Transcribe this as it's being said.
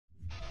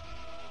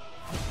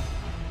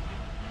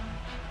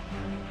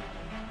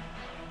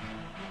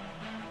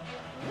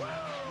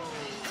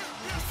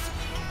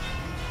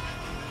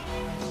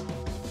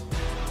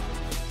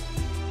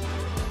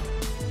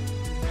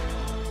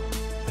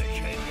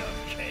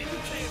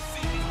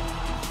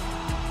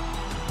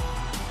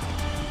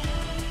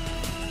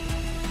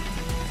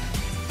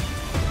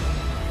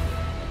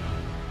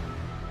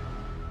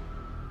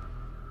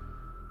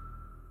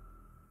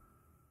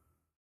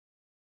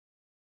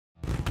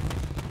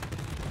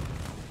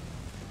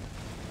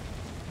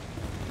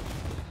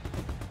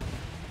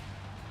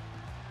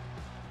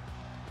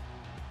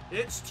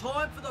It's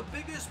time for the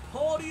biggest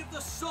party of the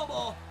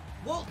summer.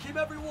 Welcome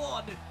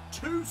everyone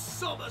to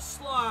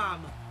SummerSlam.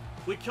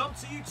 We come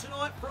to you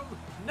tonight from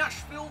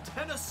Nashville,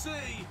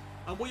 Tennessee,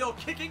 and we are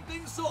kicking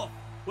things off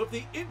with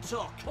the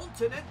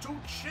Intercontinental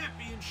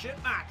Championship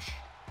match.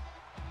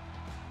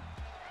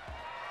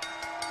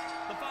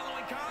 The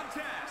following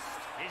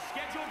contest is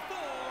scheduled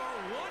for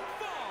one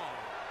fall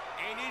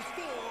and is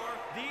for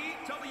the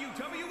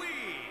WWE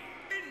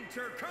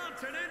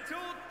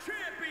Intercontinental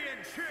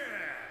Championship.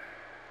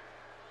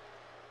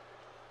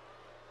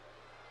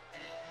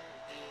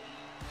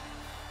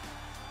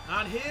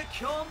 And here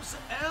comes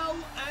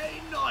LA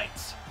Knight.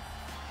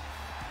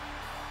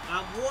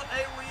 And what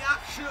a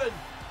reaction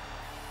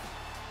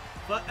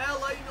for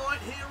LA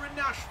Knight here in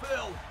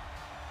Nashville.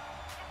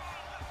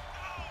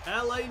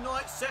 LA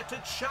Knight set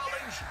to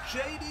challenge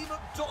JD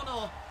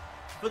McDonough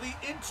for the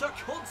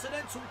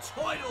Intercontinental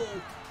title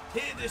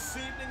here this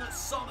evening at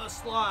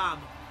SummerSlam.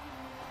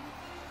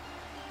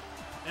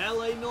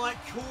 LA Knight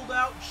called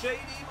out JD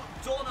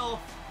McDonough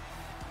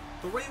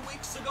 3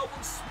 weeks ago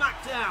on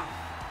SmackDown.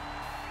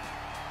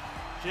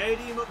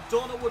 JD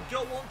McDonough would go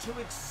on to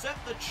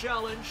accept the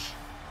challenge.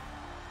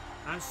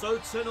 And so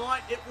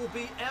tonight it will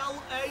be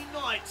LA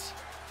Knight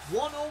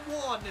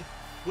one-on-one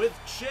with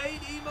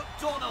JD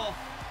McDonough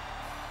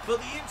for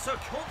the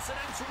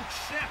Intercontinental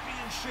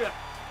Championship.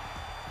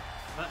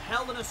 At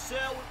Hell in a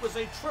Cell, it was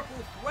a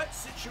triple threat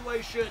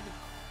situation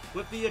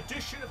with the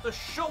addition of the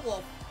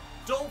show-off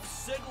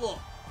Dolph Ziggler.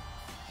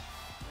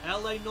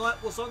 LA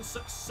Knight was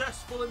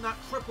unsuccessful in that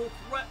triple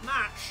threat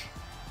match,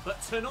 but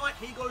tonight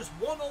he goes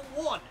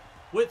one-on-one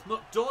with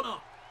McDonough.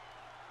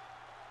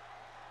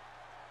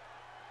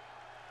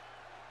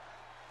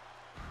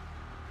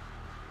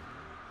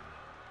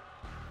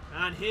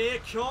 And here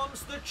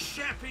comes the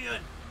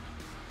champion.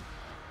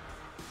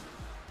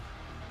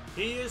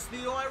 He is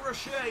the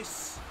Irish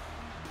Ace.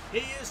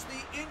 He is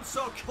the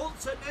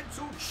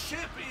Intercontinental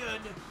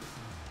Champion.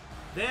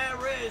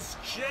 There is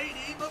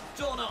JD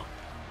McDonough.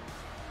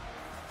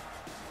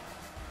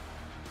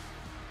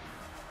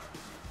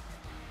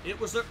 It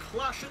was a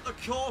clash at the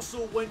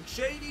castle when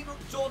JD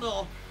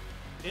McDonough,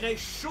 in a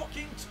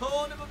shocking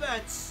turn of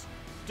events,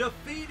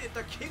 defeated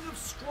the King of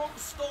Strong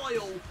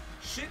Style,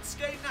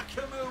 Shinsuke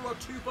Nakamura,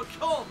 to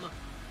become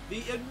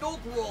the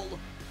inaugural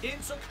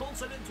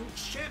Intercontinental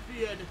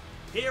Champion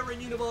here in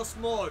Universe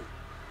Mode.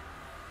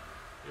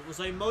 It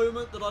was a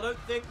moment that I don't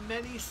think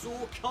many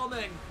saw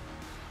coming,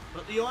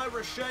 but the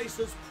Irish Ace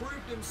has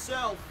proved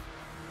himself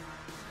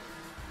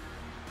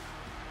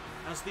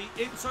as the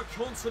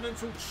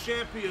Intercontinental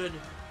Champion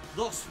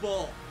thus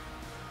far.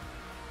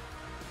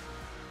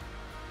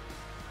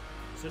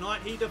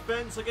 Tonight he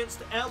defends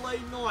against LA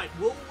Knight.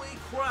 Will we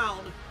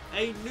crown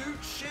a new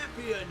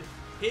champion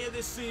here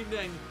this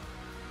evening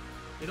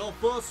in our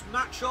first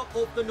matchup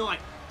of the night?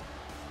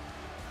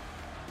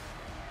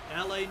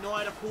 LA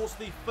Knight, of course,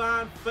 the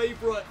fan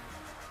favourite,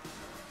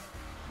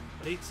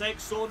 but he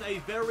takes on a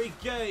very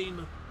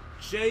game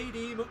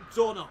JD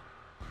McDonough.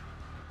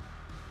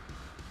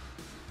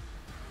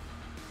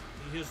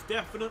 He has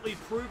definitely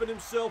proven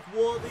himself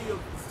worthy of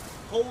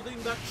holding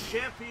that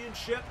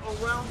championship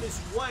around his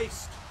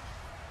waist.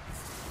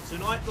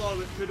 Tonight,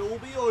 though, it could all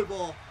be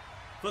over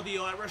for the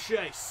Irish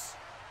Ace.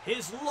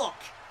 His luck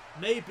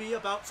may be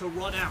about to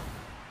run out.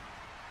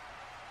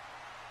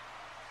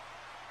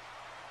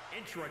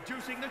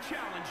 Introducing the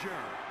challenger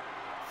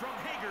from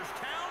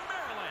Hagerstown,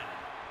 Maryland,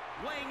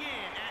 weighing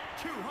in at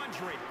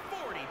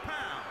 240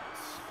 pounds,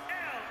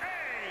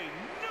 LA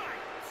Knight.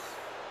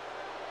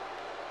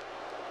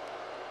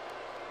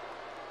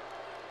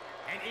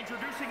 And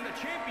introducing the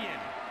champion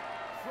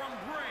from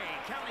Bray,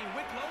 County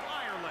Wicklow,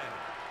 Ireland,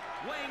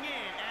 weighing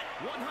in at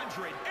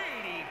 180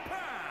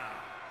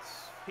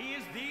 pounds. He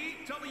is the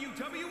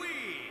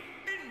WWE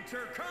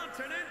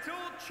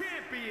Intercontinental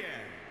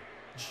Champion,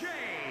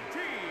 JD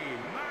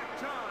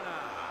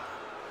McDonough.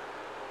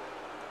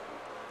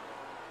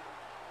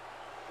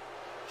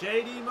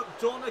 JD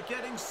McDonough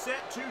getting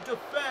set to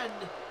defend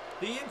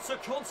the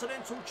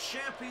Intercontinental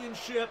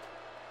Championship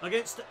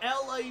against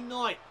LA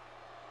Knight.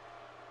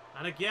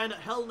 And again at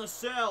Hell in a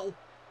Cell,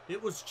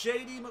 it was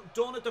JD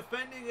McDonough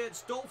defending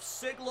against Dolph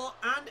Ziggler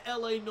and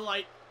LA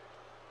Knight.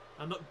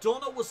 And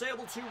McDonough was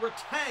able to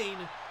retain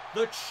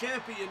the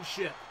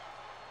championship.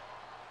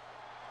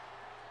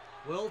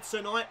 Well,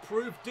 tonight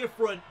proved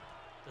different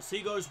as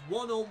he goes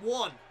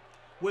one-on-one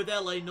with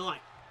LA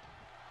Knight.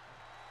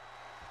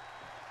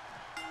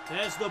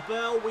 There's the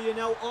bell. We are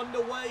now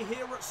underway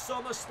here at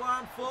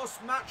SummerSlam.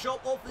 First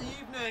matchup of the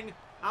evening.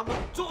 And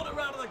McDonough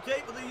out of the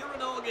gate with the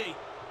Uranagi.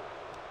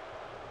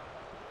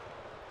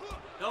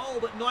 Oh,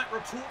 but Knight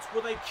retorts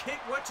with a kick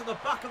right to the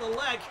back of the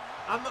leg.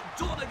 And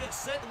McDonough gets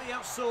sent to the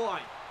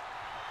outside.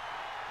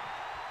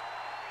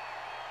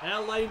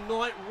 LA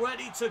Knight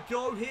ready to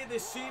go here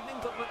this evening,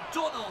 but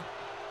McDonough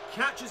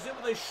catches him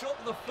with a shot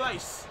to the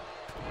face.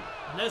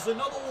 And there's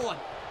another one.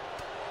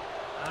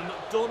 And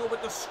McDonough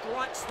with the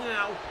strikes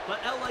now, but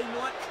LA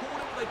Knight caught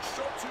him with a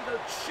shot to the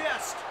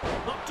chest.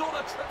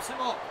 McDonough trips him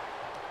up.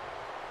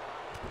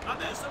 And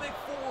there's the big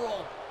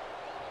forearm.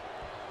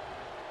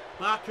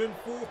 Back and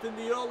forth in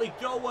the early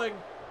going.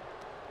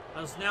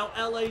 As now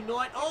LA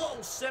Knight,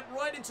 sent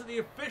right into the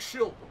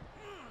official.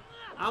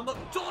 And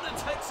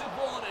McDonough takes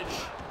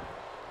advantage.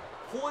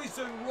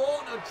 Poison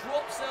Rana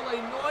drops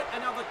LA Knight,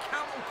 and now the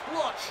camel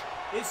clutch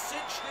is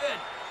cinched in.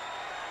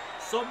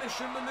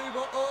 Submission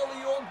maneuver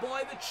early on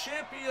by the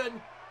champion.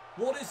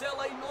 What is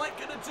LA Knight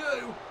going to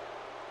do?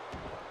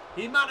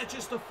 He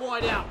manages to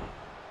fight out.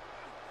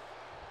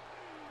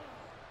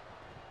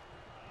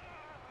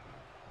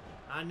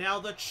 And now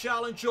the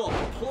challenger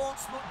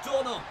plants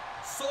McDonough.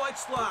 Side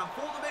slam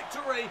for the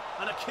victory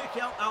and a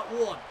kick out at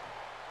 1.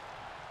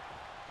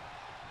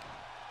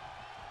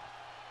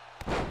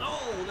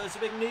 Oh, there's a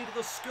big knee to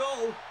the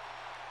skull.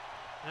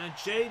 And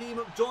JD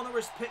McDonough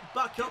is picked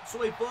back up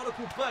to a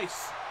vertical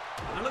base.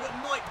 And look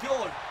at Knight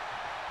go.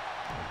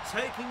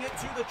 Taking it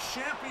to the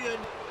champion.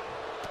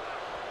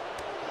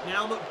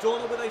 Now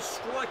McDonough with a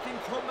striking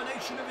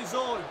combination of his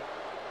own.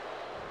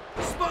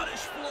 Spanish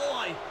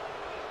fly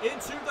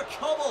into the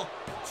cover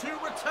to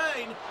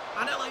retain.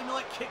 And LA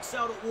Knight kicks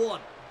out at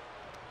 1.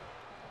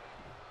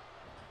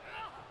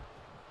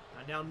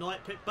 And now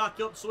Knight picked back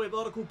up to a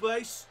vertical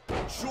base.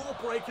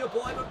 Jawbreaker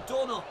by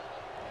McDonough.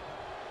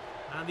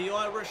 And the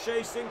Irish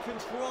Ace in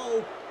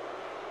control.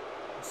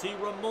 As he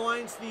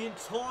reminds the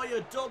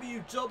entire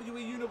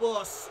WWE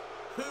Universe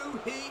who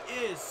he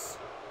is.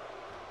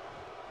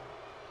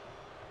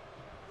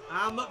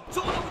 And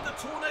McDonough with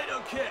the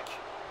tornado kick.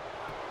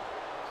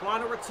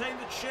 Trying to retain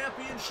the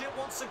championship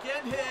once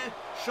again here.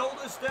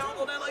 Shoulders down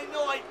on LA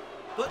Knight.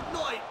 But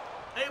Knight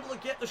able to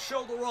get the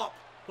shoulder up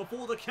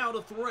before the count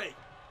of 3.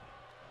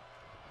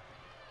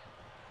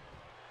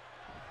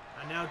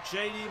 And now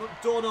JD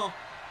McDonough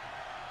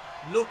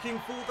looking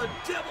for the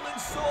devil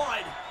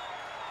inside.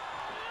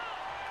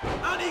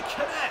 And he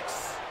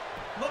connects.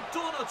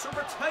 McDonough to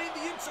retain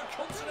the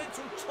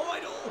Intercontinental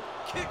title.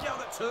 Kick out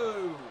at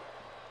 2.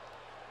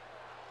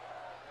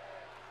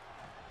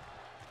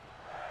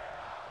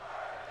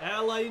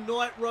 LA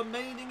Knight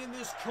remaining in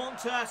this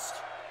contest.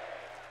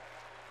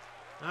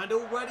 And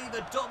already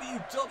the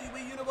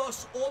WWE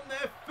Universe on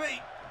their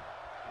feet.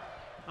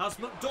 As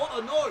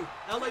McDonough, no,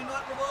 LA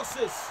Knight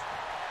reverses.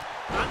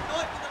 And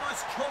Knight with a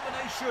nice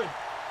combination.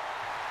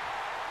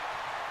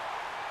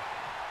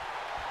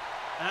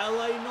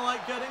 LA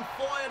Knight getting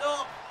fired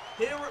up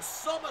here at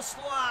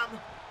SummerSlam.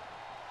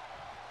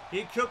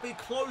 He could be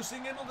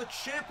closing in on the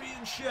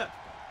championship.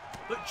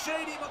 But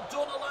JD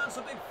McDonough lands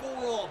a big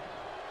forearm.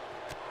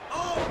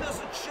 Oh, and there's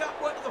a jab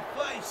right to the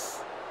face.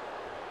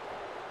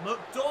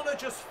 McDonough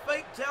just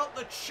faked out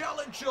the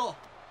challenger.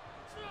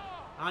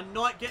 And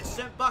Knight gets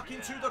sent back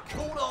into the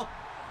corner.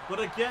 But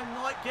again,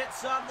 Knight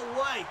gets out of the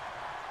way.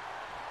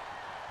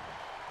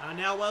 And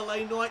now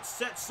LA Knight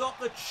sets up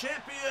the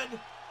champion.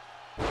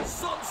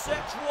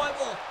 Sunset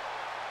driver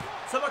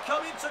to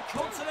become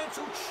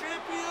Intercontinental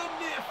Champion.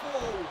 Near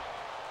fall.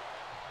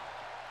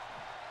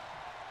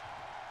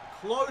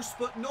 Close,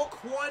 but not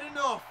quite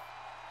enough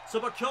to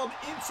become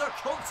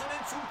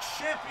Intercontinental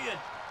Champion.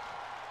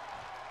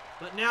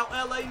 But now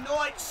LA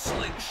Knight,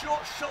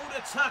 slingshot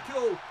shoulder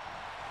tackle.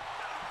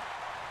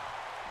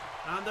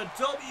 And the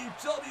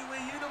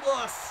WWE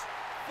Universe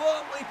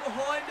firmly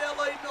behind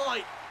LA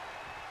Knight.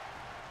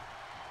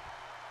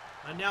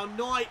 And now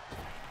Knight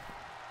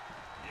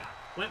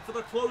went for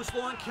the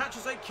clothesline,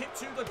 catches a kick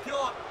to the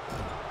gut.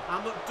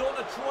 And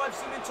McDonough drives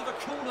him into the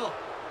corner.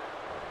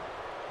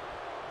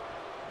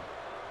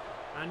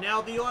 And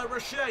now the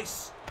Irish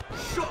Ace.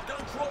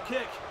 Shotgun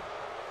dropkick.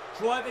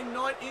 Driving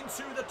Knight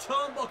into the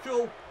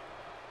turnbuckle.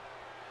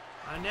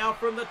 And now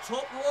from the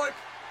top rope.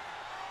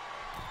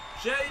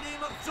 JD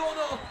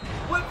McDonough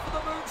went for the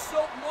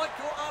moonsault. Knight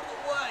got out of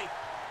the way.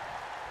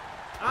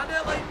 And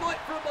LA Knight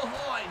from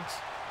behind.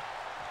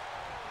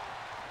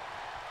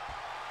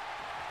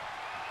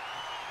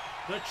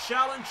 The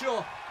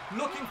challenger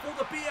looking for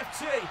the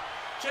BFT.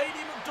 JD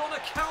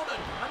McDonough countered.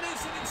 And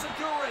there's an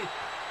Enziguri.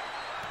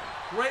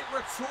 Great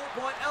retort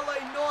by LA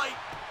Knight.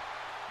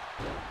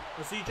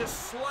 As he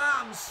just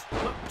slams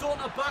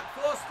McDonough back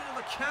first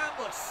into the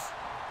canvas.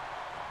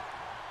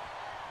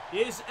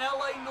 Is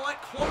LA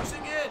Knight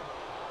closing in.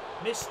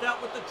 Missed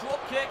out with the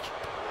dropkick.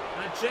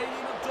 And JD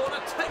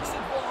McDonough takes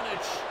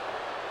advantage.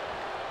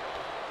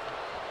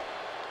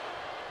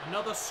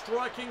 Another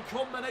striking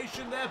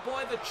combination there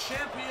by the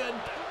champion.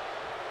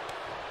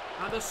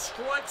 And the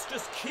strikes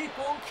just keep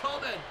on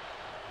coming.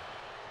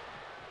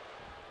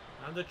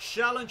 And the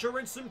challenger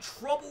in some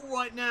trouble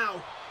right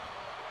now.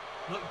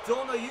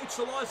 McDonough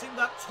utilising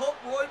that top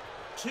rope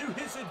to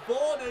his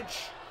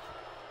advantage.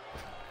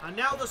 And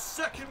now the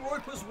second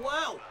rope as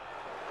well.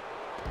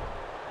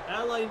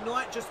 LA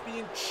Knight just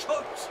being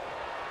choked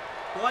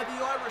by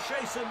the Irish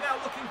Ace, and now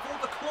looking for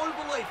the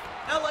cloverleaf.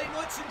 LA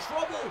Knight's in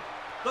trouble.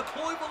 The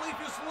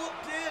cloverleaf is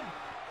locked in.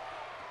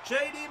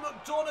 JD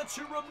McDonough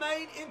to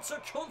remain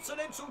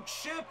Intercontinental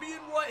Champion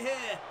right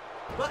here.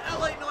 But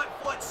LA Knight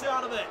fights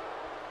out of it.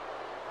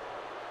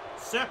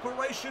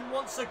 Separation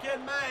once again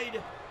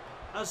made.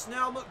 As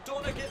now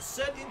McDonough gets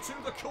sent into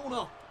the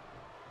corner.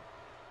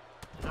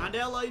 And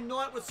LA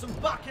Knight with some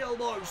back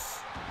elbows.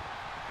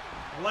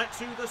 Right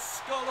to the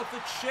skull of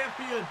the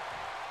champion.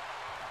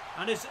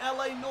 And his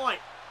LA Knight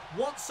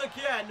once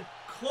again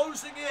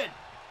closing in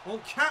on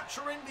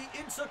capturing the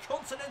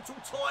Intercontinental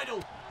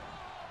title.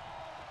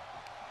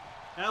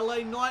 LA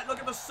Knight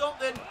looking for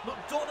something.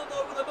 McDonough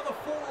though with another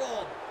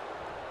forearm.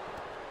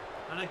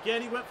 And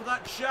again he went for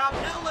that jab.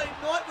 LA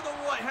Knight with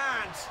a right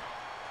hand.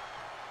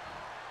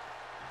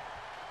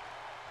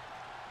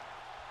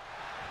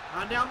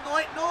 And now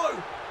Knight,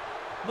 no.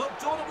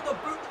 McDonough with a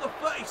boot to the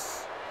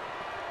face.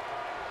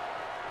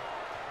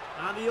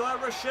 And the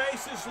Irish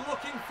Ace is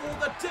looking for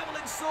the devil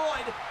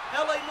inside.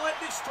 LA Knight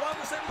this time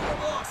was able to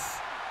reverse.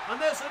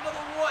 And there's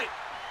another right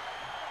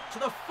to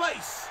the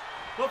face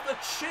of the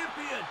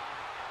champion.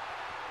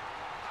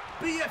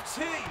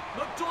 BFT,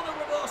 McDonough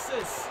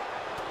reverses.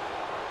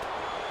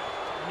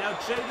 And now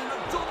JD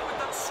McDonough with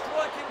that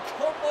striking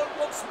combo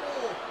once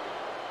more.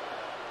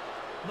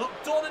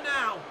 McDonough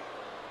now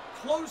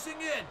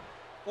closing in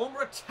on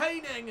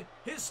retaining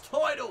his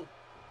title.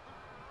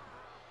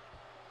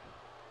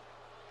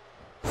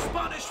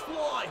 Spanish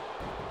fly.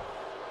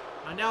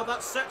 And now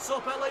that sets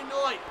up LA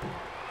Knight.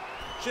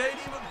 JD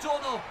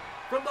McDonough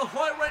from the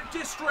high rent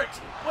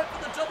district went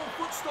for the double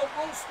foot stomp,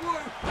 rolls through,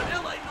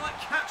 and LA Knight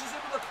catches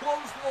him with a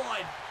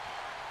clothesline.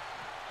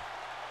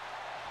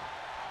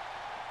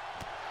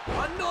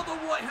 Another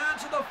right hand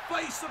to the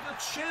face of the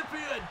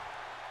champion.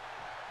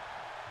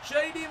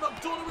 JD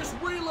McDonough is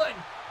reeling.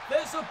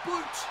 There's a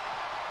boot.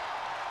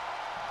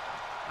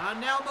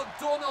 And now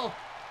McDonough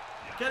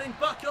getting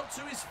back up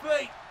to his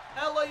feet.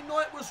 LA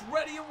Knight was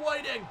ready and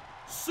waiting.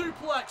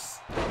 Suplex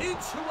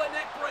into a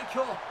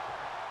neckbreaker.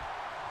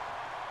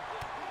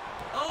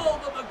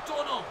 Oh, but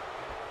McDonough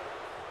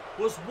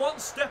was one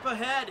step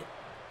ahead.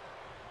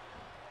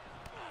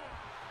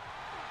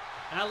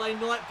 LA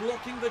Knight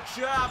blocking the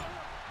jab.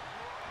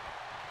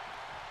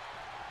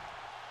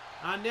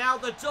 And now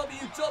the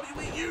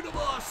WWE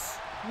Universe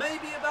may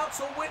be about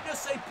to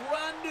witness a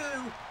brand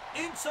new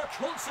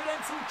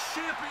Intercontinental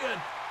Champion.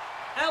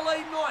 LA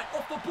Knight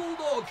off the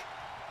Bulldog.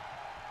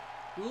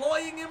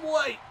 Lying in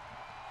wait.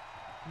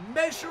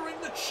 Measuring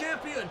the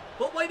champion.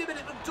 But wait a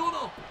minute,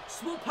 McDonough.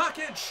 Small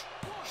package.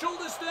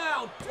 Shoulders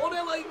down on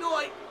LA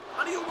Knight.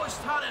 And he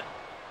almost had him.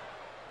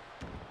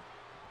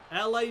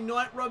 LA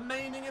Knight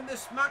remaining in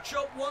this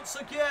matchup once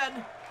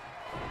again.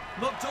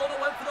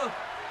 McDonough went for the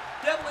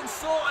devil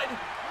inside.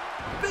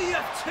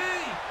 BFT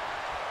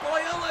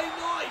by LA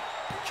Knight.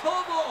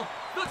 Cover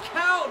the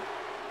count.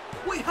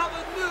 We have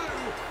a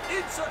new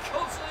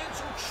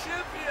Intercontinental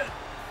Champion.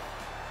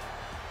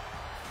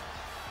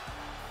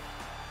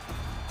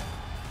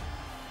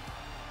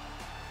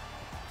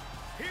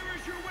 Here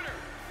is your winner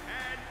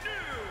and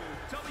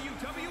new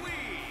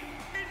WWE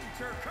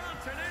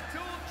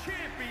Intercontinental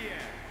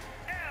Champion,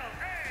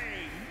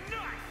 LA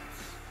Knight.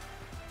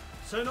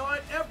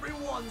 Tonight,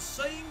 everyone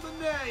saying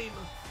the name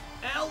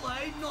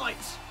LA Knight.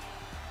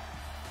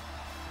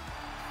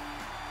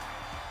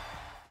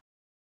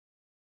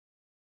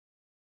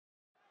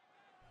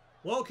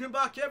 Welcome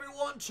back,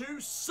 everyone, to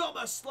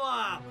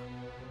SummerSlam.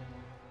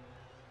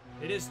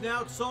 It is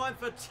now time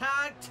for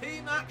tag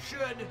team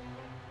action,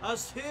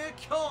 as here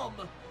come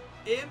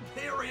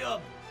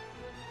Imperium.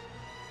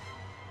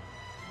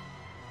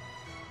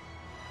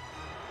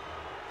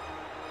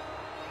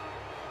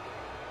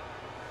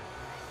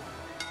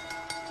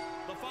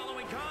 The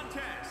following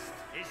contest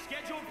is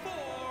scheduled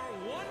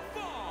for one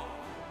fall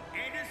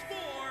and is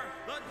for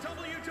the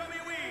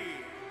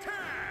WWE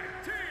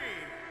Tag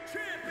Team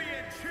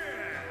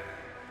Championship.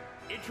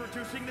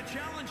 Introducing the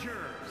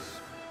challengers,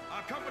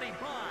 accompanied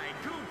by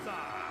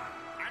Gunther,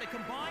 at a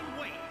combined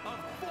weight of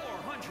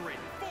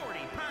 440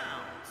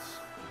 pounds,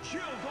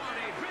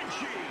 Giovanni,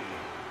 Vinci,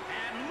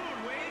 and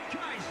Ludwig,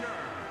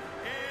 Kaiser.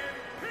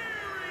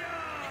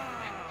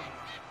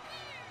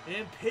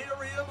 Imperium!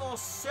 Imperium are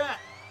set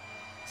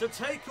to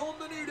take on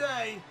the New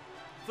Day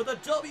for the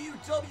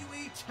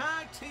WWE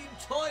Tag Team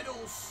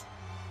titles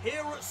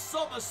here at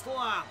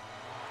SummerSlam.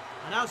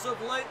 And as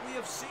of late, we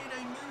have seen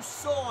a new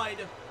side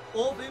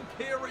of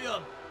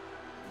Imperium.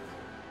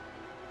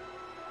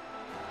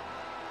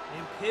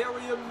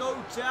 Imperium, no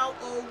doubt,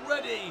 are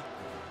ready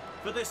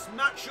for this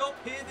matchup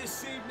here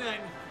this evening.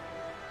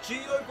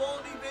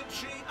 Giovanni,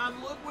 Vinci,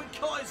 and Ludwig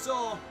Kaiser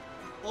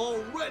are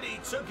ready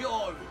to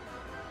go.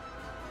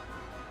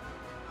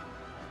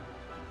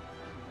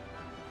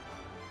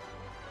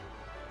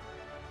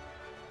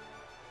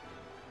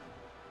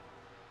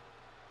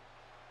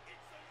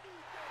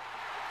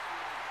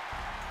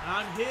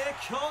 And here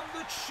come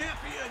the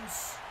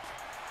champions.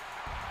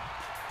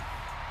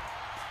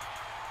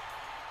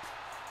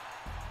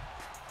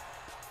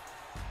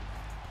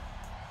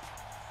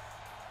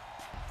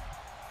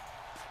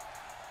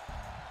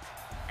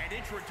 And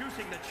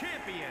introducing the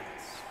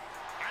champions,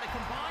 at a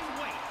combined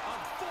weight of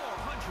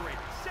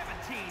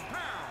 417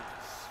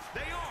 pounds,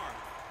 they are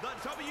the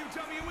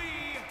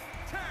WWE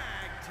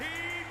Tag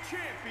Team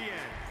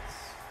Champions,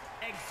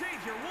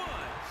 Xavier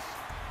Woods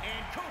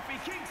and Kofi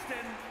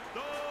Kingston,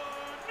 the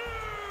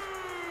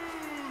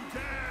New Day.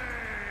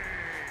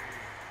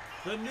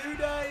 The New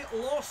Day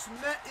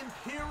met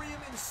Imperium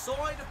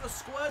inside of the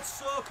squared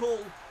circle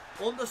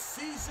on the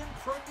season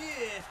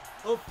premiere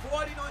of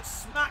Friday Night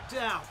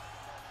SmackDown.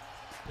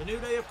 The New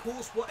Day, of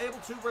course, were able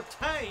to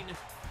retain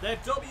their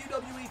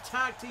WWE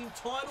Tag Team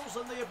titles,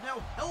 and they have now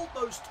held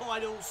those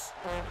titles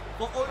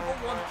for over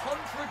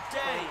 100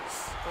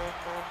 days.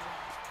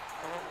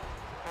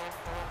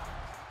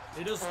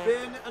 It has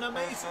been an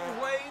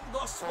amazing reign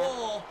thus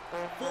far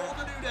for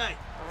the New Day,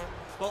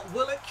 but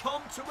will it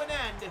come to an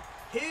end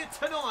here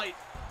tonight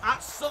at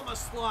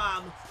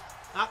SummerSlam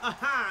at the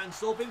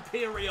hands of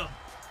Imperium?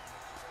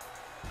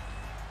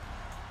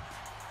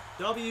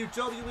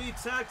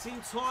 WWE Tag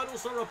Team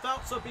titles are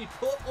about to be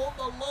put on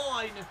the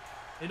line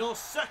in our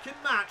second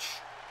match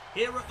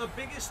here at the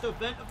biggest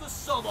event of the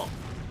summer.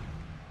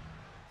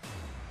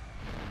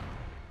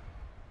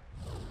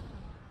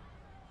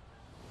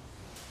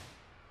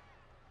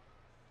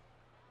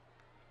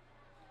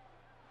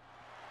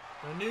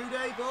 The New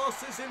Day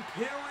versus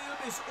Imperium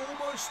is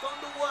almost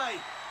underway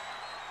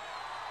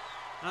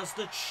as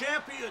the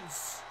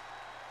champions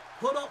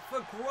put up for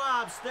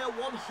grabs their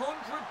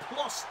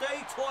 100+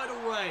 day title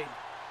reign.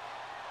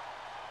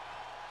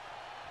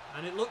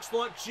 And it looks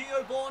like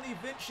Giovanni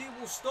Vinci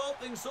will start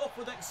things off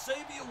with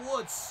Xavier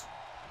Woods.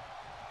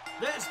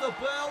 There's the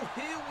bell,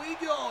 here we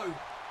go.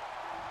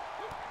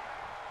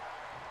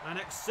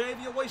 And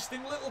Xavier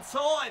wasting little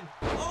time.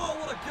 Oh,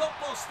 what a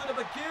gutbuster to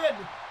begin.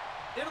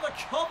 Into the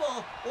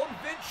cover on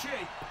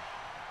Vinci.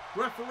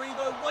 Referee,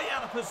 though, way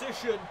out of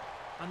position.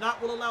 And that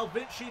will allow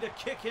Vinci to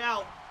kick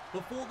out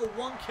before the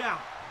 1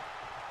 count.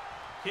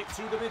 Kick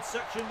to the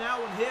midsection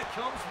now, and here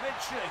comes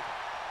Vinci.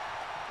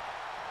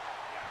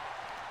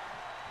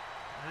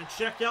 And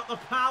check out the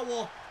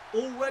power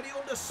already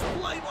on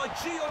display by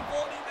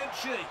Giovanni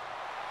Vinci.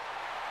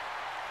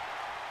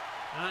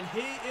 And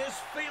he is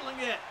feeling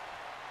it.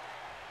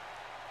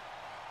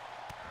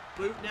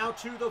 Boot now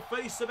to the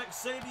face of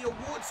Xavier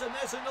Woods, and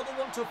there's another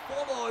one to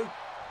follow.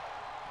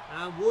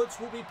 And Woods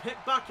will be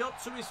picked back up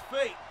to his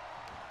feet.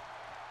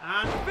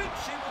 And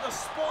Vinci with a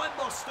spine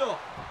buster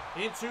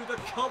into the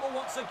cover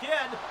once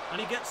again,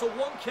 and he gets a 1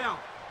 count.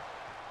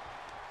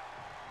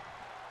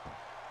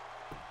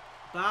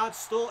 Bad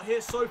start here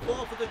so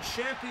far for the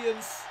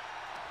champions.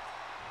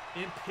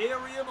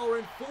 Imperium are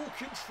in full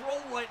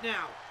control right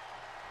now.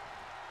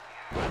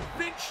 And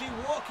Vinci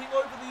walking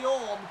over the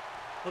arm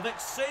of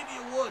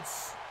Xavier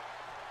Woods.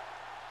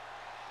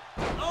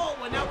 Oh,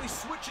 and now he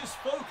switches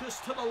focus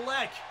to the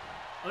leg.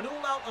 An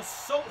all-out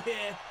assault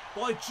here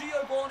by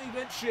Giovanni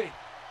Vinci.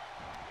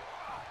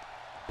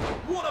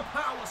 What a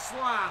power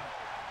slam.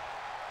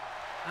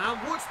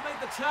 And Woods made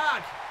the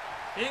tag.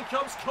 In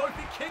comes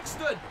Kofi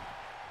Kingston.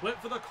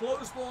 Went for the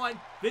clothesline.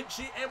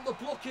 Vinci able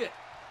to block it.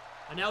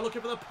 And now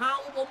looking for the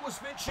powerbomb was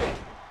Vinci.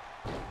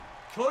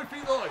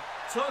 Kofi, though,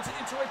 turns it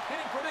into a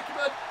pinning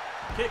predicament.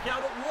 Kick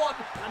out at 1.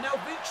 And now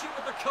Vinci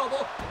with the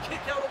cover.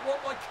 Kick out at 1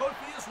 by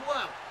Kofi as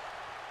well.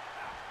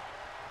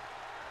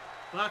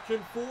 Back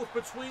and forth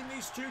between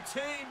these two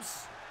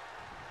teams.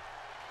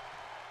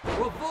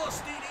 Reverse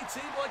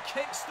DDT by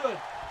Kingston.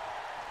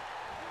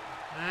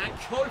 And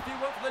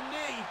Kofi went for the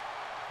knee.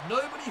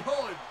 Nobody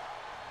home.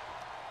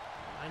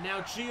 And now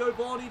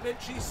Giovanni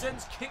Vinci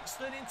sends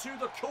Kingston into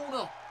the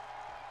corner.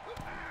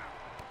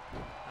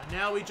 And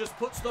now he just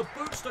puts the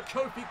boots to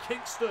Kofi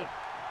Kingston.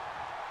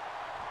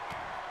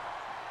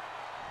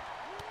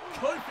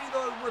 Kofi,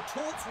 though,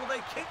 retorts with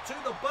a kick to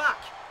the back.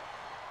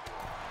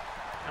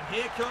 And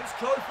here comes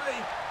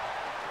Kofi.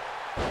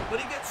 But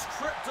he gets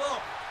tripped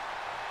up.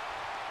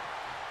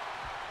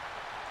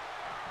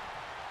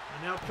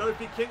 And now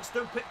Kofi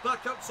Kingston picked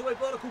back up to a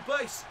vertical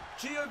base.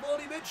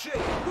 Giovanni Vinci,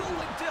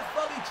 rolling Death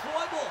Valley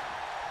driver.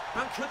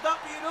 And could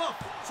that be enough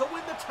to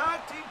win the tag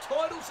team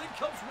titles? In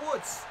comes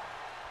Woods.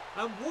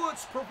 And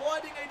Woods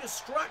providing a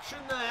distraction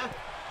there.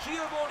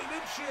 Giovanni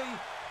Vinci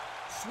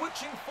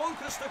switching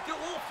focus to go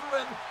after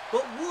him.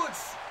 But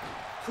Woods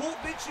caught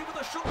Vinci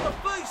with a shot to the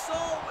face.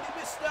 Oh, and he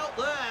missed out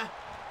there.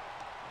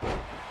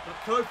 But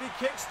Kofi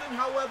Kingston,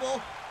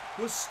 however,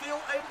 was still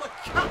able to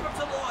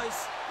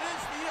capitalise.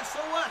 There's the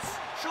SOS.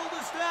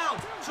 Shoulders down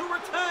to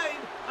retain.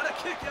 And a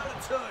kick out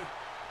at 2.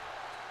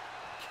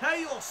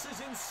 Chaos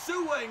is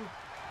ensuing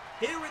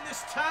here in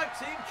this tag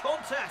team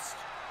contest.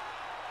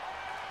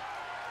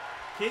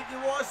 Keep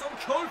your eyes on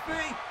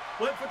Kofi.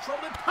 Went for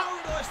trouble in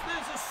paradise.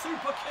 There's a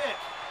super kick.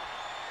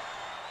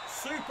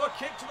 Super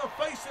kick to the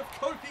face of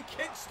Kofi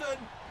Kingston.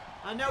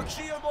 And now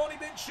Giovanni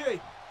Vinci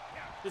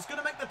is going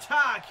to make the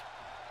tag.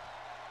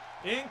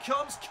 In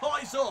comes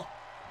Kaiser.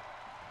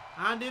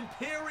 And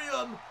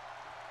Imperium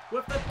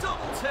with the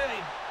double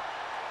team.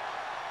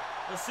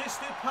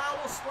 Assisted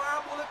power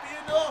slam. Will it be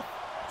enough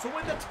to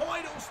win the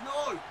titles?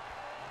 No.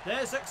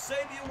 There's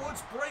Xavier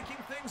Woods breaking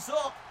things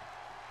up.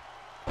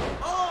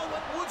 Oh,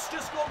 and Woods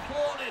just got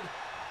planted.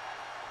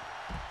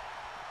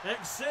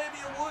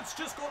 Xavier Woods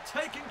just got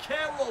taken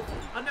care of.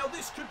 And now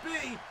this could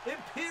be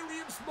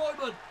Imperium's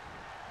moment.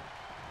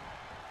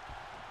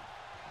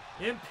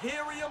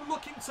 Imperium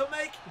looking to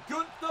make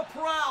Gunther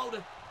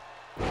proud.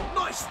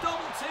 Nice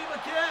double team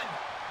again.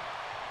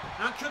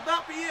 And could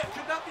that be it?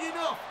 Could that be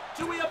enough?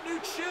 Do we have new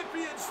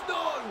champions?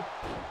 No!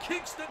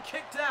 Kingston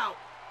kicked out.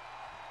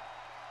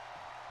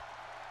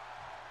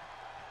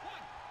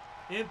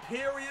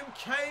 Imperium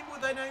came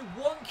within a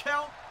 1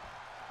 count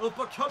of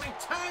becoming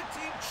tag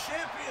team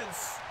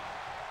champions.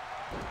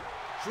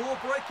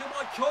 Jawbreaker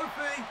by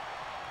Kofi.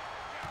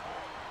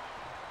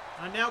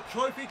 And now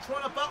Kofi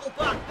trying to battle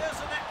back. There's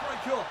a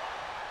neckbreaker.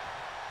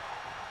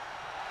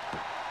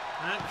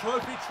 And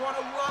Kofi trying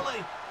to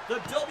rally the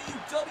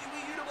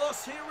WWE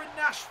Universe here in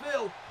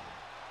Nashville.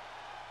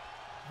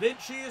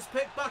 Vinci is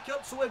picked back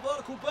up to a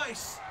vertical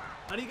base.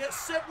 And he gets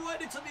sent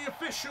right into the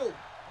official.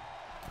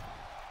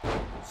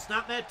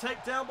 Snapmare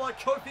takedown by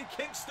Kofi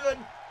Kingston.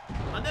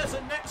 And there's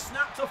a neck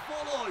snap to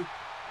follow.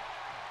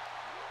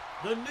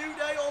 The New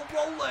Day are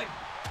rolling.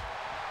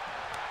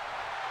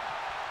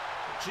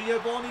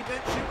 Giovanni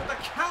Vinci with the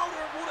counter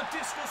and what a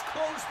discus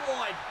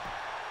clothesline.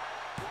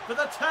 For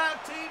the tag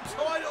team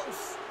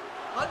titles.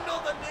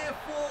 Another near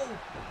fall.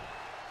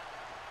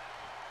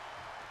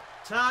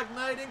 Tag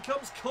made, in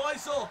comes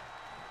Kaiser.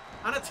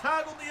 And a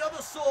tag on the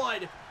other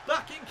side.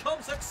 Back in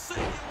comes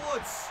Xavier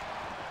Woods.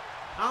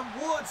 And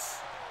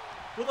Woods,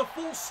 with a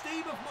full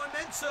steam of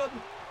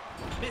momentum,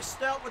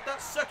 missed out with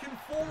that second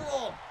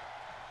forearm.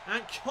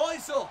 And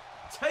Kaiser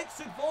takes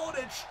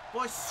advantage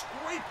by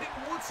scraping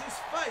Woods'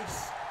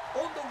 face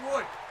on the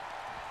rope.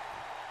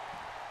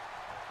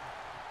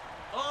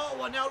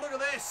 Oh, and now look at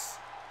this.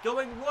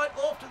 Going right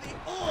after the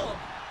arm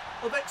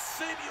of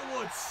Xavier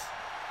Woods.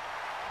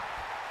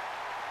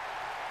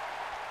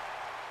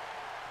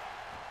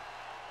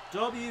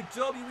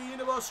 WWE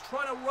Universe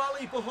trying to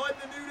rally behind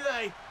the New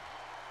Day,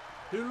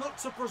 who look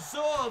to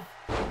preserve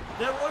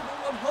their over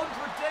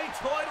 100-day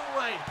title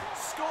reign.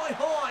 Sky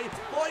high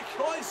by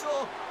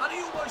Kaiser, and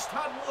he almost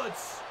had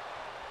Woods.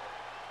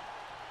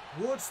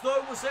 Woods,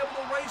 though, was able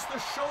to raise the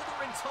shoulder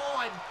in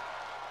time.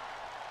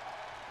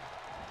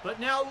 But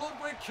now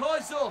Ludwig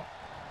Kaiser,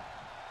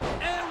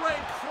 air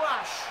raid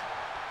crash,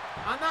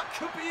 and that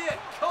could be it.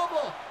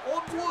 Cover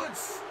on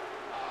Woods.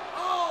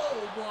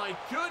 Oh my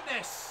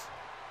goodness.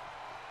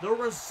 The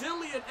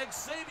resilient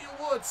Xavier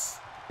Woods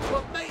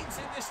remains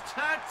in this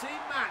tag team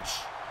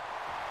match.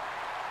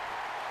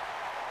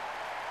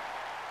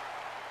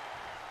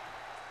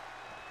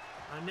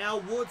 And now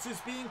Woods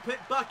is being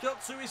picked back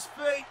up to his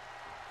feet.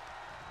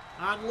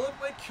 And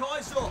Ludwig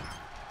Kaiser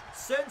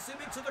sends him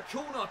into the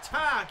corner.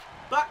 Tag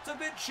back to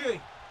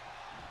Vinci.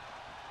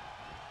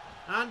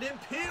 And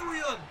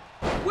Imperium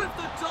with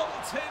the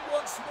double team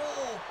once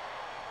more.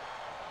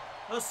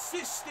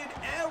 Assisted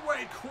air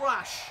raid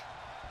crash.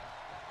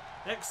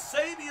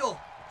 Xavier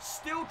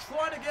still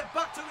trying to get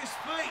back to his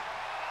feet.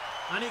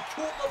 And he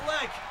caught the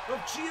leg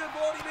of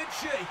Giovanni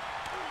Vinci.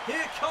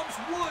 Here comes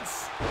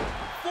Woods.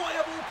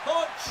 Fireball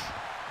punch.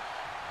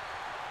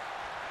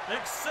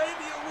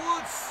 Xavier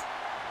Woods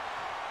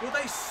with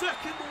a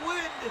second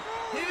win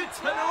here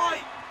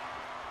tonight.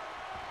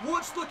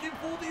 Woods looking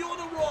for the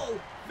honor roll.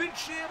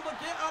 Vinci able to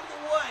get out of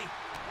the way.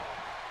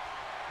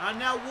 And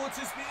now Woods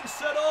is being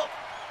set up.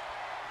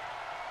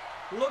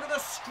 Look at the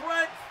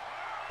strength.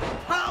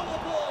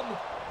 Powerbomb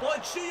by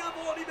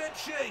Giovanni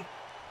Vinci.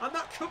 And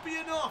that could be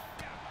enough.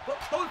 But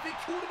Kofi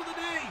caught him with a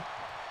knee.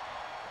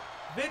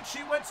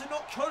 Vinci went to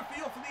knock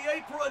Kofi off of the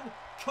apron.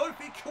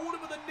 Kofi caught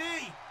him with a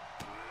knee.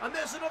 And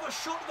there's another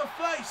shot to the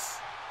face.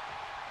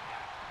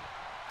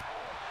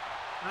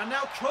 And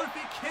now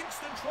Kofi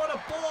Kingston trying to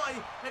buy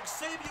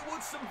Xavier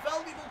Woods some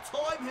valuable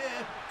time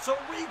here to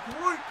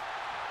regroup.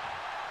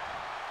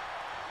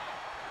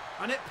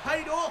 And it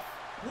paid off.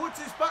 Woods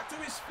is back to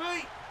his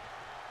feet.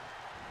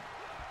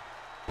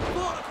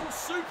 Vertical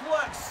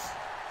suplex.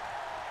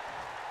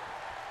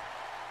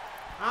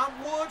 And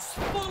Woods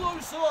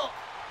follows up.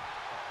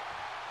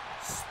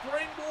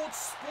 Springboard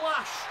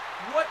splash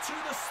right to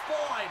the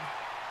spine.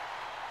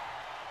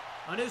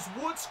 And as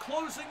Woods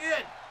closing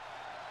in,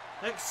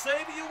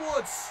 Xavier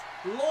Woods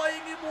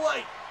lying in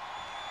wait.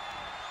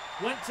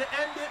 Went to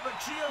end it, but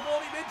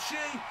Giovanni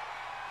Vinci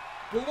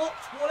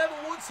blocked whatever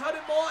Woods had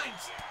in mind.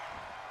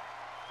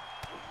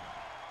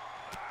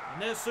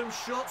 And there's some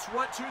shots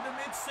right to the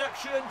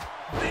midsection.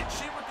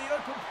 Vinci with the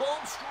open palm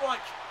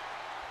strike.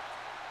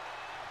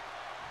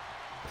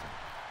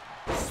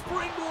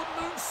 Springboard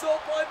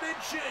moonsault by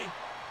Vinci.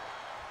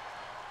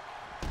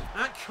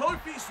 And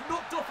Kofi's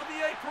knocked off of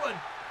the apron.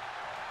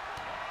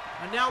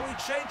 And now he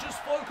changes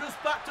focus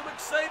back to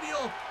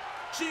Xavier.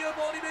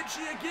 Giovanni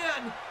Vinci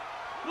again.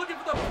 Looking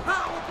for the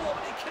powerbomb,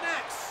 and he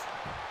connects.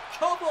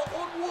 Cover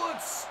on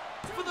Woods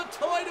for the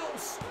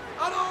titles.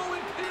 And oh,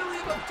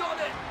 Imperium have done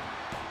it.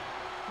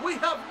 We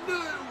have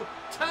new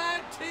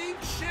tag team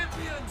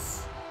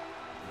champions.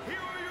 Here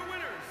are your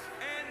winners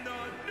and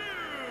the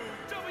new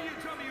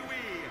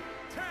WWE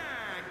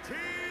Tag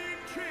Team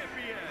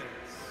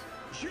Champions,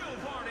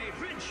 Giovanni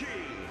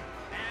Vinci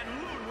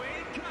and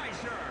Ludwig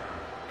Kaiser.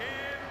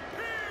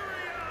 Imperium!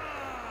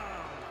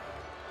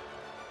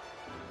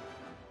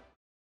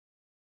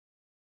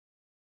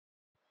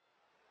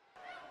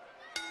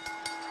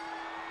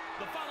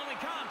 The following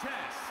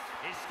contest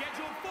is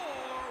scheduled for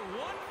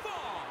one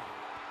fall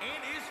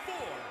and is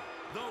for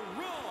the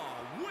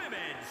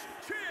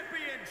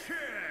Championship.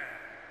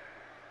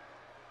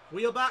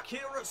 We are back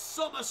here at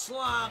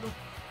SummerSlam,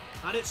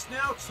 and it's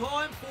now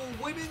time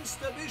for Women's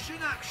Division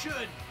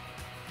action.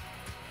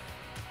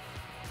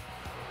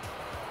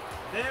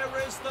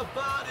 There is the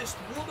baddest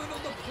woman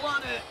on the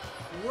planet,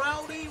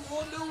 Rowdy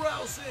Ronda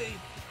Rousey,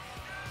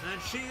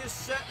 and she is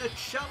set to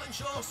challenge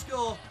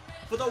Asuka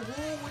for the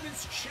Raw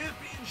Women's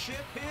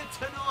Championship here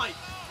tonight.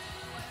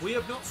 We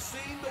have not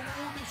seen the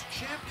Raw Women's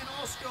Champion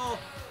Asuka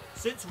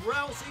since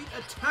Rousey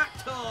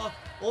attacked her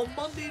on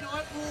Monday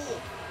Night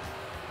Raw.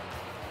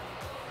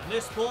 And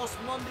this past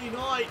Monday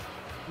night,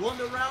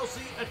 Ronda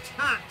Rousey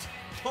attacked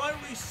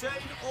Kairi Sane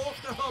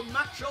after her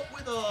matchup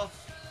with her.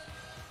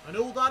 And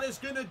all that is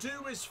going to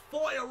do is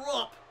fire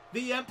up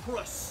the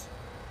Empress.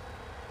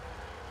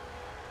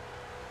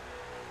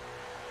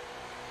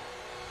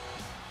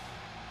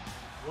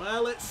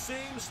 Well, it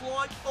seems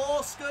like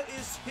Asuka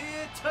is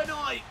here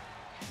tonight.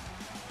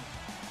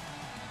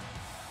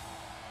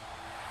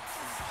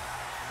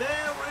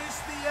 There is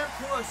the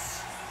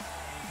Empress,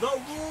 the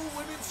Raw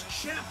Women's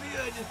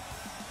Champion,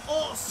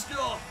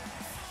 Asuka.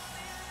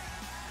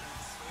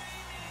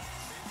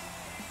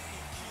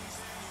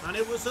 And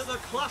it was at the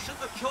Clash at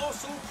the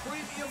Castle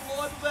Premium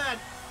Live Event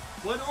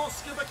when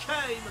Asuka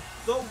became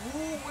the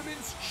Raw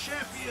Women's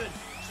Champion.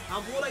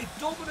 And what a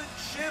dominant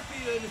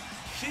champion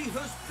she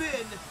has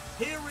been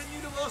here in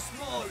Universe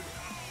Mode.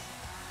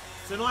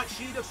 Tonight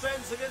she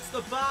defends against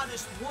the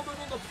baddest woman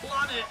on the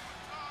planet,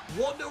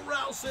 Ronda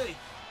Rousey.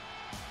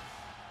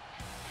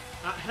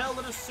 At Hell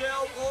in a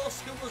Cell,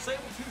 Asuka was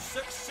able to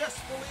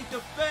successfully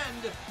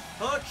defend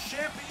her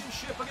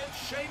championship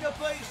against Shayna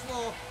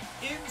Baszler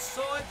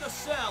inside the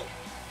cell.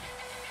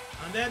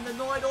 And then the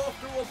night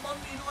after on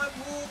Monday Night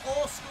Raw,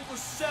 Asuka was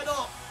set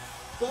up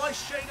by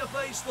Shayna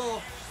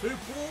Baszler, who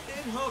brought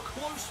in her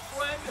close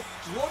friend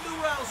Ronda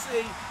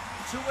Rousey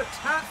to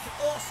attack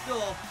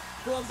Asuka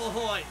from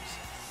behind.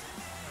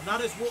 And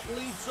that is what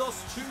leads us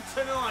to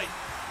tonight.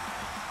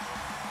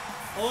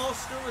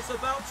 Asuka is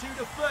about to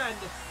defend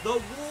the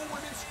Raw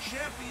Women's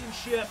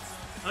Championship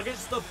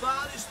against the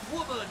baddest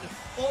woman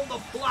on the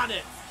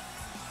planet.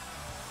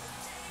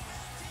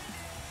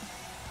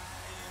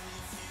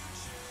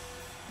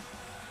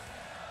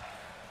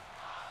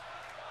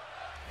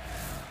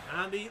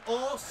 And the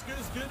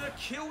Asuka's gonna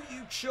kill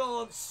you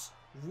chants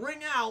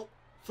ring out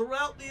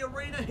throughout the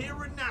arena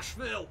here in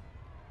Nashville.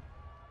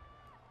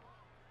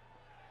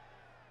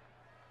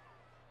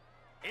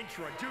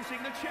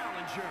 Introducing the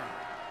challenger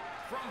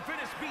from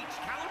Venice Beach,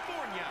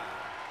 California,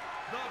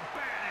 the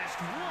baddest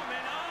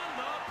woman on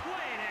the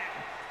planet,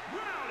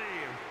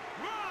 Rowdy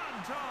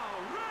Ronda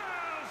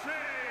Rousey.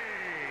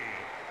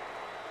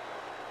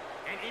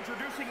 And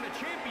introducing the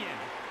champion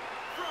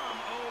from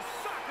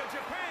Osaka,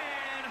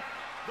 Japan,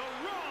 the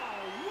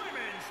Raw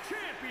Women's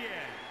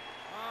Champion,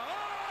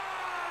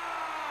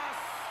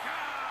 Asuka.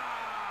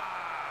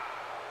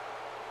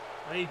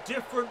 A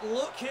different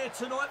look here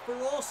tonight for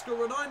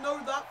Asuka, and I know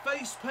that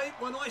face paint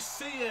when I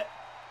see it.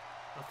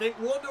 I think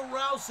Ronda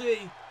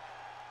Rousey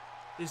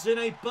is in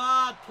a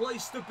bad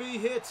place to be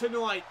here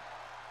tonight.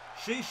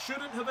 She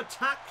shouldn't have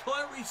attacked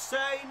Kairi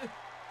Sane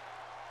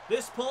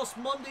this past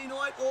Monday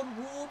night on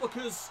Raw,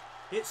 because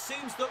it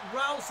seems that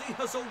Rousey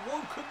has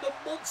awoken the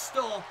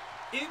monster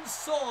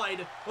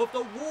inside of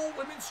the Raw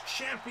Women's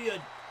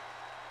Champion.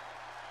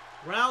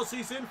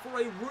 Rousey's in for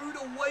a rude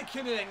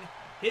awakening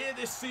here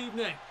this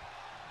evening.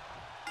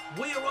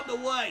 We are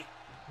underway.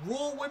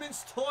 Raw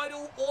Women's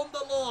title on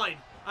the line.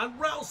 And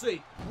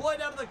Rousey, right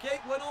out of the gate,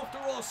 went after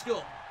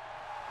Asuka.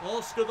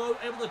 Asuka, though,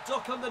 able to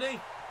duck underneath.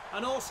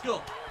 And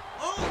Asuka,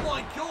 oh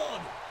my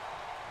God!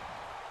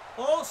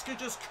 Asuka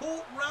just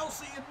caught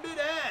Rousey in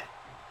midair.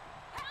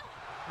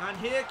 And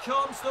here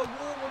comes the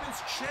Raw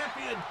Women's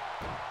Champion,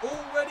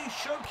 already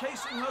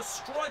showcasing her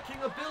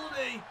striking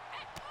ability.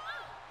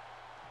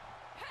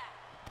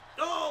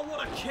 Oh,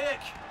 what a kick!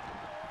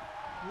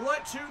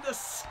 Right to the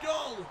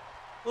skull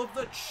of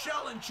the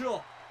challenger.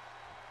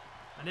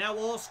 And now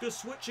Asuka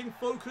switching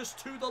focus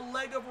to the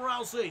leg of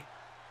Rousey,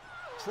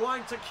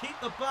 trying to keep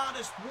the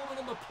baddest woman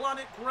on the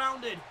planet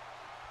grounded.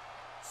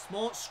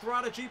 Smart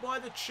strategy by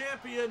the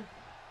champion.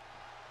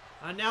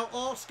 And now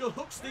Asuka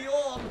hooks the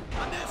arm,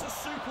 and there's a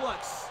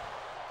suplex.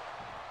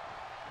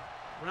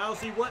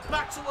 Rousey went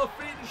back to her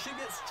feet and she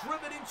gets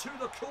driven into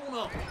the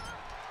corner.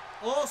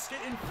 Asuka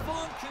in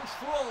firm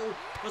control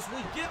as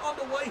we get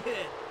underway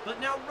here.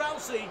 But now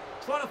Rousey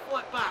trying to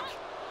fight back.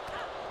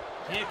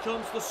 Here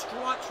comes the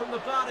strikes from the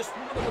baddest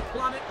woman on the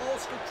planet.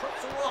 Asuka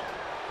trips her up.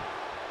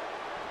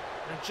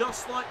 And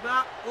just like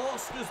that,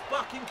 Asuka's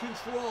back in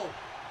control.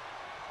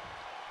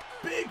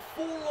 Big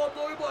forearm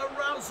though by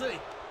Rousey.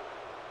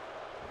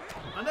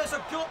 And there's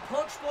a gut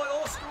punch by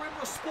Asuka in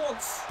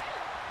response.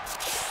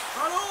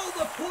 And oh,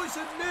 the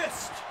poison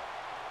mist.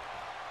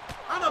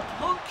 And a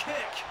punt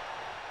kick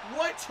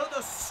right to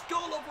the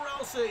skull of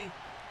Rousey.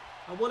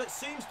 And well, it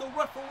seems the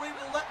referee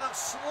will let that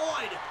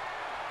slide.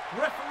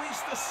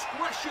 Referee's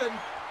discretion.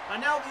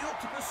 And now the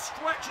octopus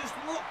stretch is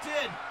locked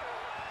in.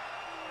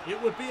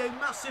 It would be a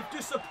massive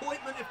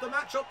disappointment if the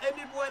matchup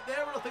ended right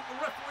there, and I think the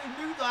referee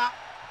knew that.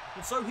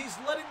 And so he's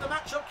letting the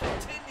matchup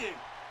continue.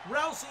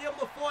 Rousey able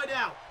to fight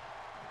out.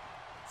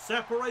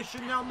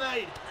 Separation now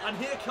made. And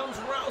here comes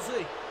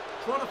Rousey.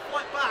 Trying to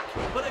fight back.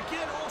 But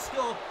again,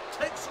 Asuka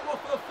takes her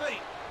off her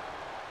feet.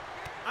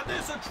 And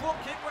there's a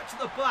drop kick right to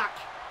the back.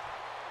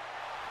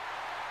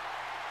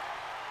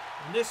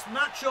 And this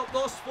matchup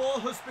thus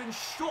far has been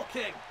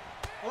shocking.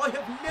 I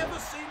have never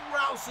seen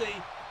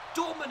Rousey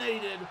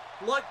dominated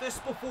like this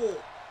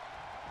before.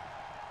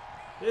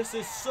 This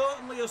is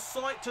certainly a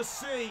sight to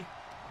see.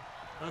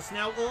 As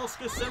now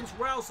Asuka sends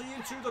Rousey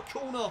into the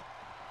corner.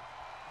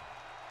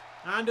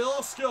 And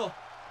Asuka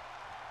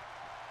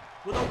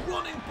with a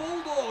running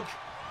bulldog.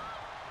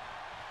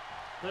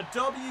 The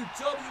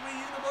WWE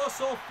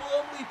Universe are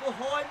firmly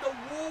behind the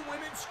Raw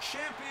Women's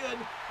Champion.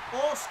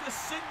 Asuka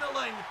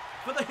signaling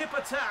for the hip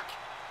attack.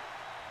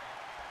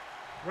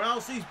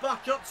 Rousey's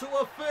back up to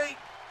her feet.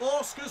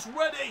 Asuka's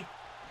ready.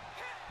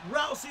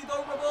 Rousey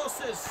though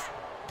reverses.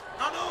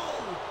 And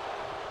oh!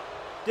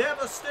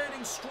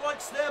 Devastating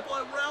strikes there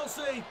by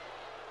Rousey.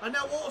 And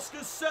now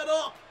Asuka's set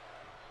up.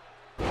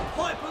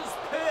 Piper's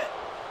Pit.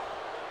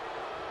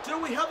 Do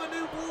we have a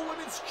new Raw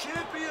Women's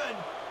Champion?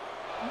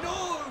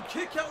 No!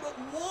 Kick out at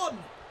 1.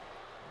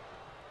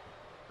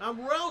 And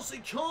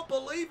Rousey can't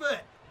believe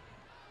it.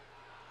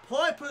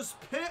 Piper's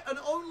Pit and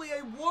only a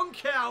 1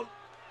 count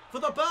for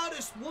the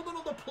baddest woman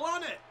on the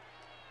planet.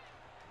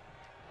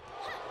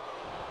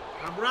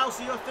 And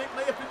Rousey, I think,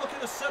 may have been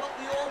looking to set up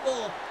the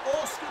armbar.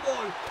 Asuka,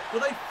 though,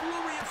 with a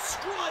flurry of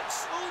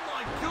strikes. Oh,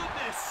 my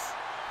goodness.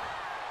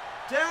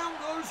 Down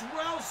goes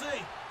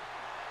Rousey.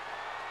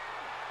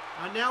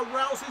 And now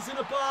Rousey's in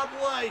a bad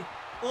way.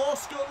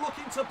 Asuka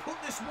looking to put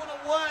this one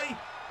away.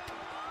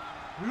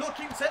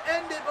 Looking to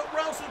end it, but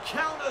Rousey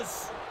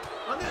counters.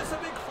 And there's a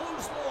big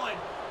clothesline.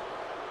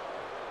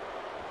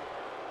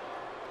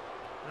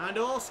 And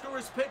Asuka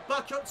is picked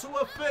back up to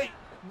her feet.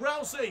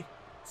 Rousey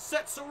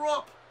sets her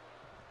up.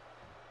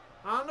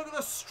 And look at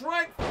the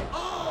strength.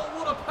 Oh,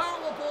 what a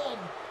powerbomb.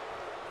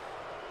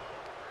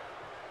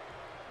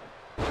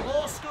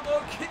 Asuka,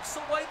 though, kicks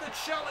away the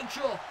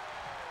challenger.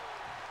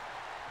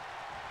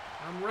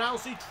 And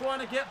Rousey trying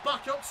to get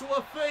back up to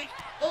her feet.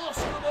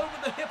 Asuka, though,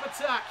 with the hip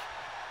attack.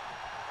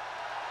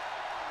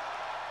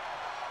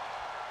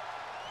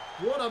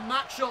 What a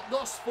matchup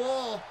thus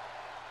far.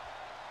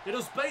 It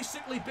has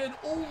basically been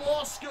all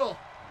Asuka.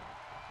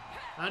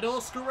 And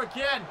Asuka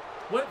again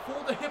went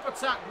for the hip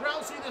attack.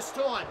 Rousey this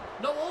time.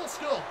 No,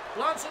 Asuka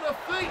lands on her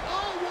feet.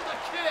 Oh, what a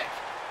kick.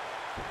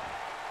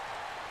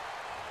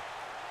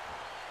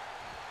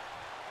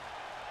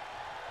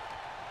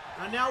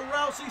 And now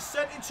Rousey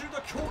sent into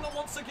the corner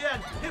once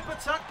again. Hip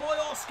attack by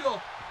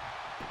Asuka.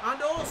 And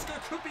Asuka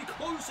could be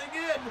closing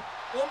in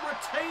on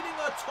retaining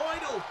her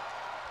title.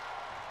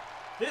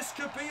 This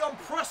could be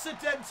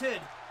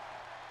unprecedented.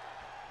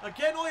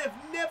 Again, I have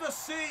never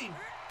seen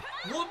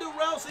Ronda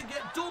Rousey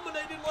get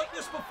dominated like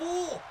this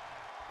before.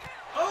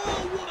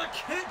 Oh, what a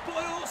kick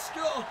by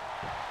Asuka.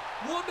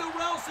 Ronda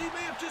Rousey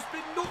may have just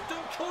been knocked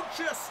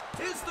unconscious.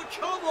 Here's the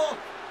cover,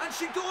 and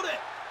she got it.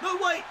 No,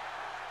 wait.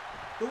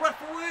 The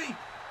referee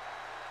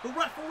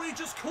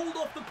just called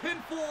off the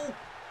pinfall.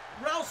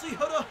 Rousey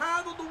had her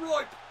hand on the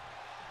rope.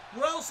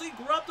 Rousey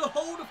grabbed a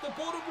hold of the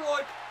bottom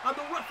rope, and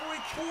the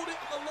referee caught it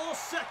at the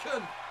last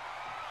second.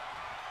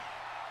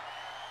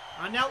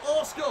 And now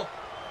Asuka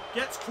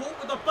gets caught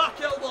with a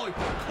back elbow.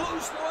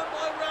 Clothesline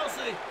by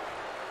Rousey.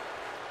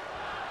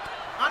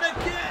 And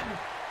again,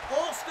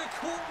 Asuka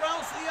caught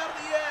Rousey out of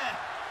the air.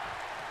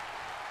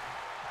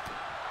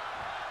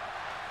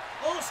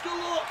 Asuka,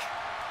 look.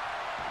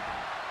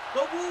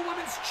 The Raw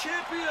Women's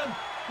Champion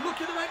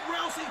looking to make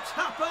Rousey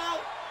tap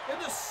out in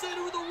the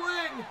center of the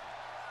ring.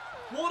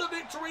 What a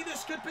victory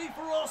this could be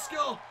for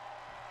Asuka.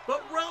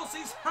 But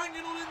Rousey's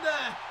hanging on in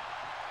there.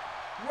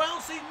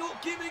 Rousey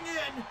not giving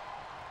in.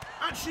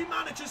 And she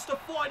manages to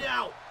fight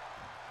out.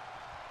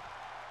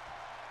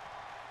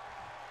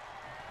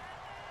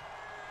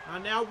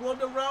 And now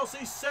Ronda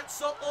Rousey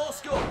sets up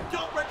Asuka.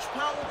 Gut-wrench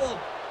powerbomb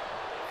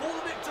for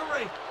the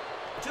victory.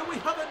 Do we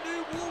have a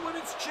new Raw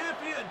Women's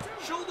Champion?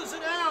 Shoulders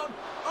are down.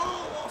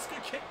 Oh,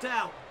 Asuka kicked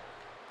out.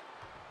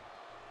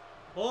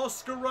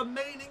 Asuka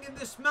remaining in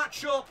this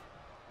matchup.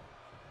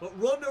 But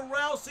Ronda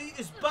Rousey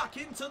is back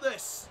into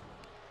this.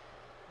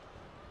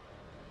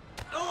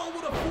 Oh,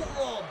 what a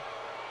forearm.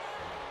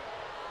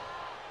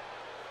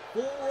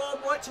 Forearm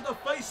right to the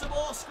face of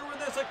Asuka,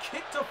 and there's a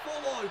kick to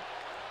follow.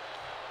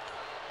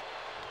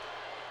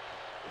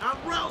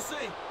 And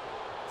Rousey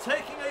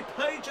taking a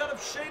page out of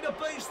Shayna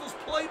Baszler's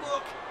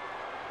playbook.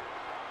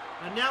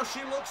 And now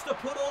she looks to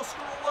put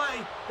Asuka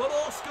away, but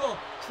Asuka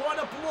trying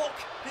to block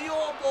the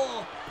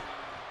armbar.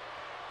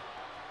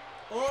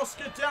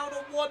 Asuka down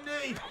on one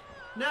knee.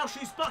 Now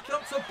she's back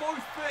up to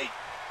both feet.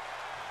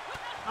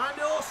 And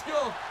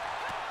Asuka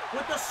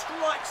with the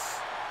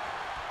strikes.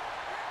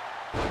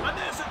 And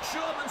there's a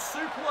German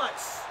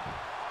suplex.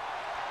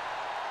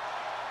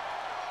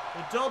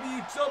 The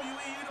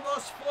WWE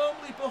Universe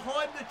firmly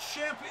behind the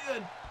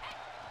champion.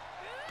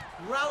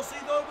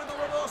 Rousey though with the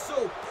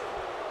reversal.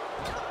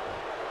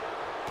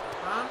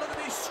 And look at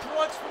these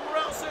strikes from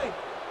Rousey.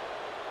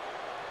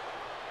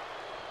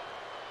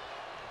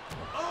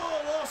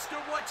 Oh, Asuka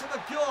right to the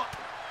gut.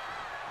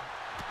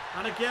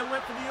 And again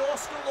went for the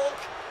Asuka lock.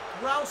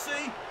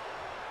 Rousey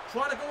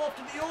trying to go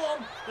after the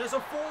arm. There's a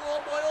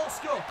forearm by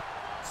Asuka.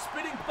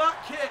 Spinning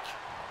back kick.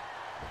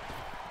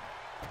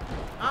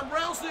 And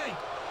Rousey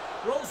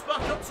rolls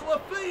back up to her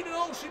feet. And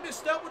oh, she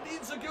missed out with the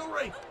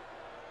enziguri.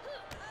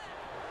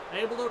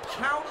 Able to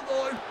counter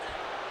though.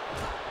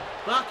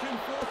 Back and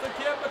forth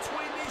again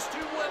between these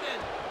two women.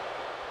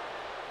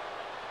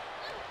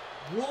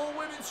 Raw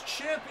Women's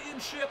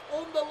Championship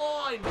on the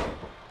line.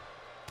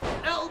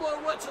 Elbow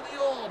right to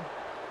the arm.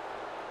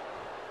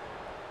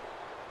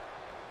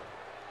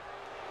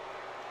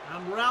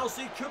 And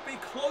Rousey could be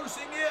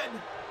closing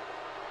in.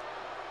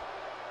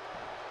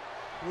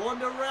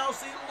 Ronda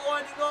Rousey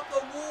lining up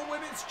the Raw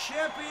Women's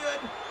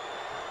Champion.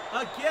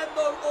 Again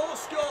though,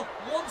 Asuka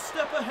one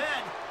step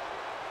ahead.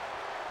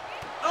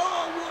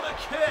 Oh, what a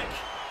kick.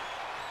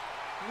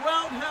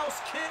 Roundhouse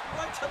kick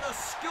right to the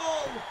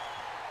skull.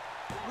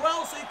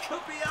 Rousey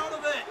could be out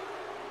of it.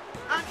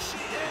 And she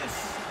is.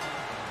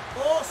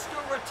 Asuka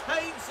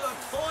retains her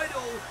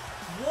title.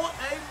 What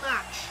a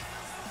match.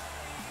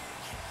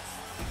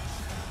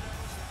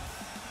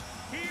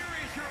 Here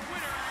is your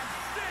winner and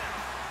still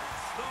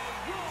the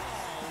Raw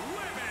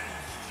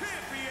Women's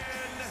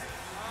Champion,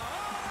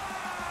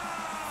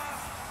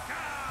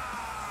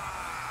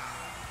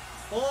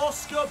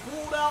 Asuka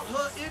brought out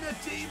her inner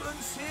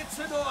demons here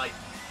tonight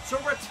to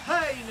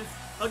retain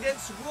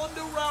against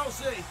Ronda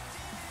Rousey.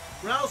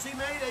 Rousey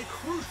made a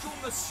crucial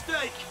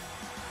mistake,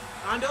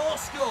 and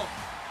Asuka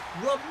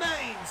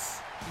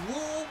remains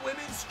Raw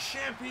Women's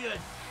Champion.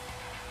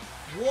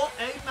 What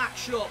a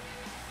matchup.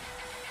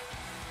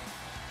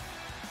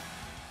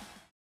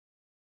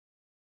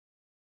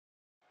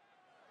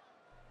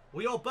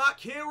 We are back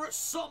here at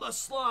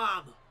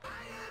SummerSlam.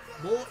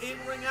 More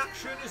in-ring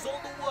action is on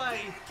the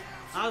way,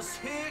 as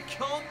here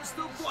comes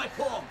the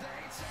Viper.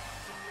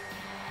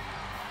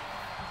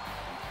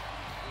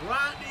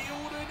 Randy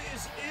Orton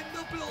is in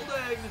the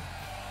building,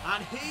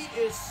 and he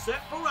is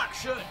set for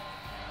action.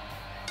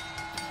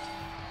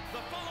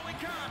 The following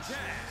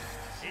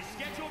contest is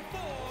scheduled for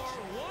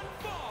one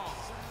fall.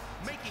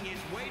 Making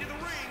his way to the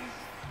ring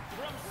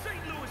from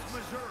St. Louis,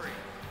 Missouri,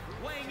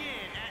 weighing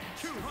in at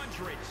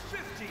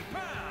 250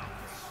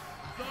 pounds,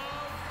 the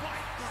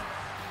Viper,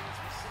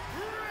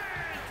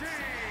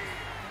 Randy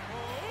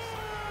Orton.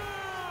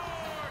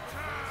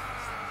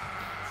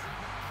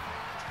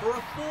 For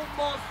a full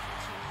month,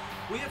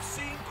 we have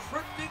seen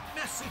cryptic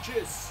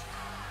messages.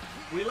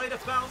 We later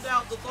found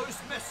out that those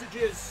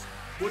messages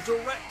were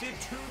directed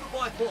to the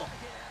Viper.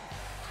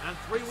 And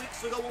 3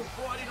 weeks ago on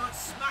Friday Night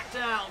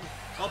SmackDown,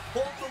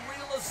 upon the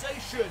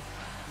realization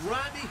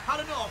Randy had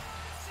enough,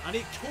 and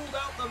he called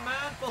out the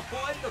man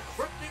behind the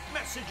cryptic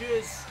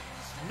messages,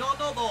 none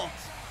other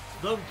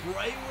than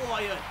Bray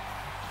Wyatt.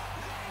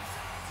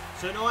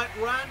 Tonight,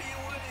 Randy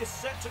Orton is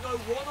set to go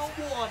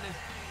one-on-one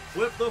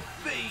with the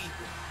Fiend.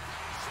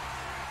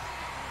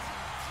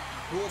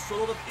 Of course, a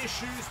lot of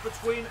issues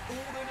between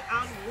Orton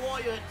and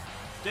Wyatt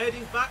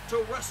dating back to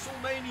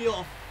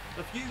WrestleMania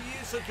a few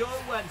years ago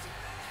when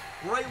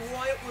Bray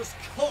Wyatt was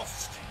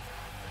cost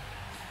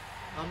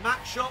a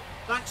matchup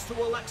thanks to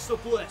Alexa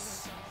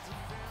Bliss.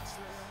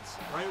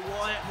 Bray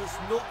Wyatt has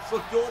not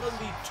forgotten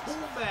the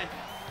torment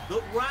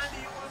that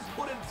Randy Orton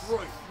put him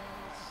through,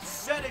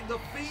 setting the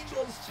Fiend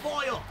on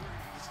fire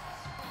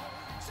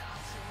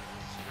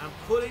and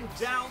putting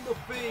down the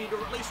Fiend, or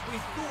at least we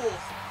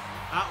thought,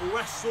 at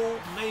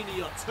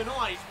WrestleMania.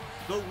 Tonight,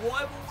 the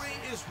rivalry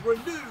is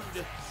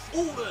renewed.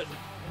 Orton,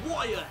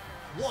 Wyatt,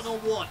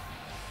 one-on-one.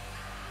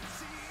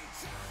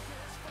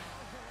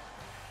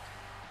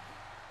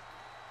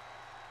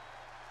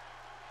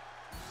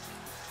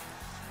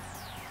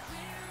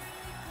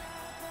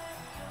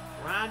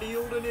 Randy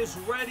Orton is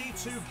ready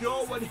to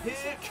go, and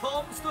here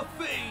comes the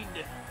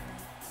Fiend.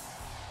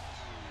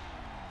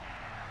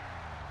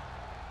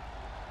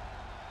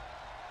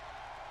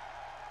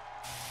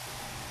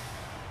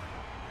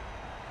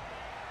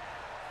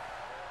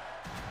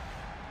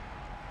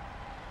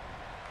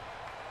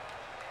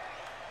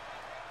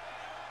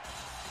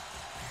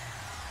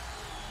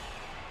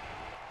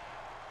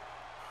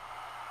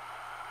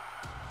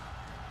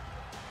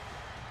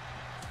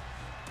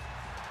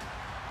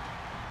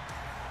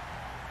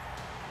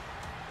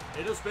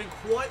 It has been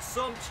quite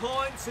some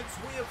time since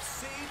we have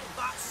seen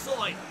that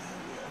sight.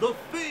 The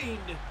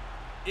Fiend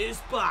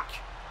is back.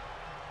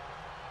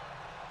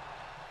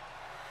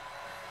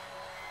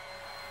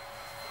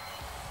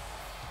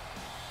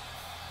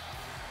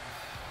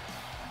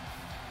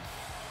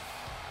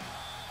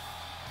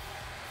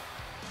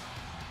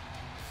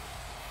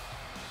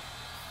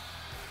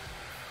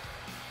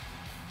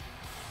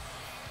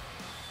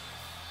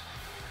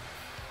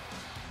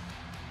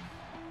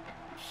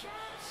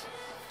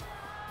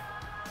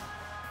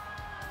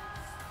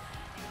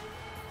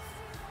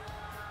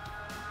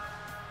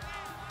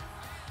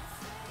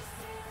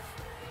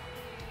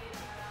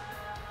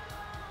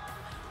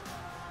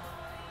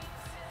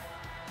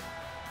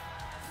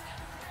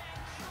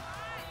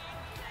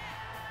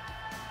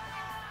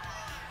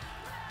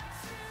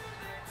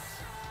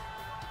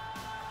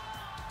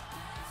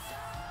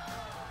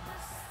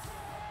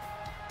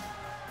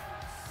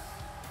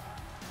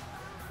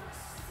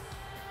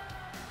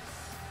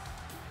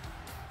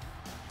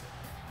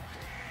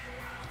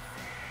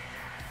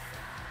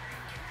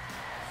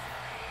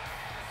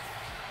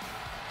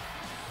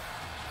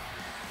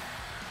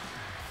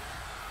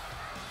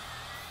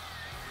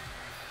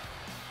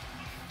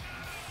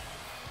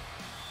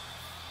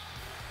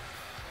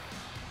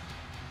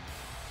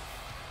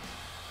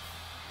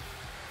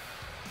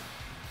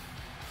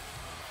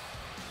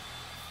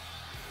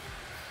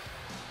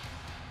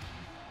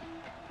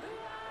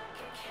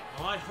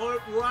 I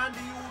hope Randy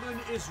Orton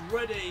is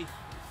ready,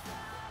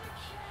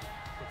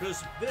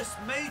 because this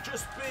may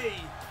just be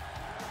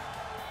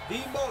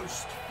the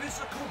most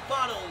physical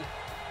battle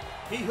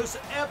he has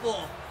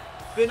ever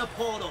been a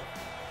part of.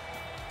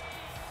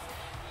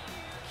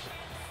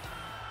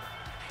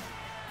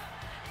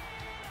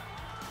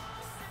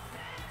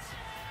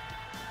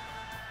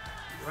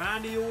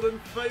 Randy Orton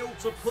failed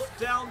to put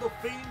down The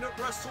Fiend at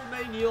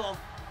WrestleMania,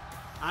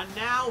 and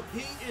now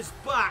he is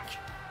back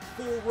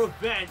for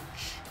revenge.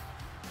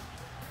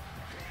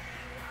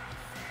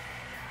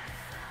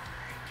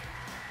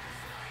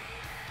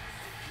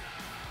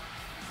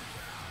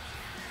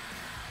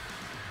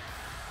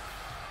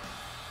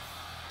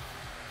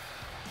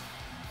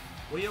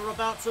 We are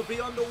about to be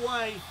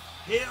underway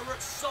here at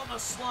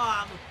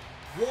SummerSlam.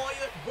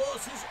 Wyatt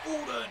versus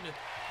Orton.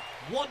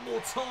 One more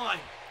time.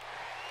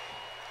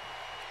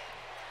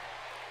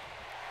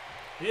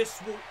 This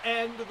will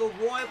end the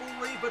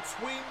rivalry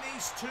between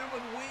these two,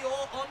 and we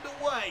are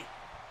underway.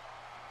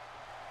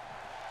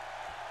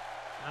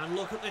 And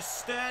look at this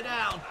stare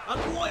down.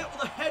 And Wyatt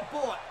with a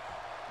headbutt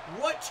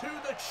right to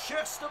the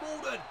chest of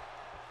Orton.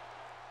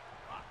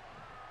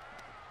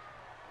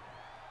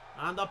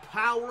 And the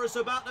power is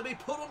about to be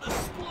put on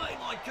display,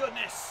 my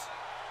goodness.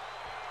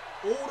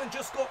 Orton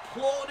just got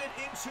planted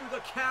into the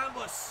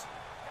canvas.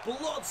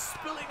 Blood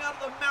spilling out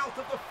of the mouth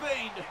of the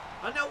Fiend.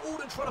 And now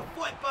Orton trying to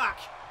fight back.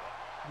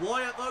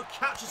 Wyatt, though,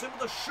 catches him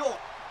with a shot.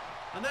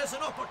 And there's an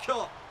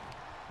uppercut.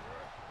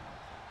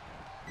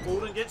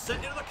 Orton gets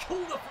sent into the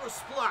corner for a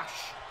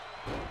splash.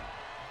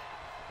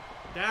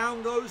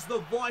 Down goes the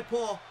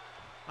Viper.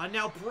 And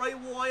now Bray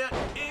Wyatt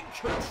in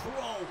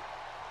control.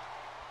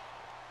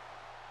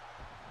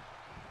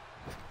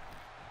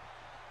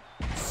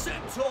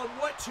 On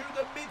right to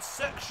the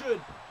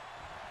midsection.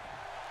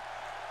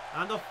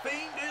 And the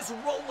Fiend is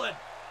rolling.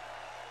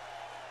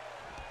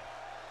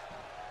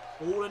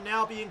 Orton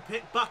now being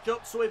picked back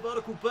up to a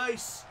vertical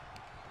base.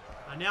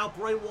 And now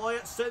Bray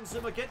Wyatt sends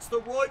him against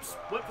the ropes.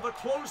 Went for the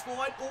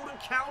clothesline. Orton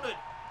countered.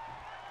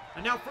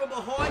 And now from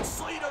behind,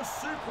 Saito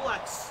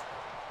suplex.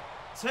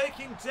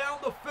 Taking down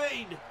the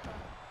Fiend.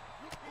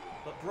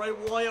 But Bray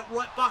Wyatt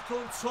right back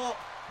on top.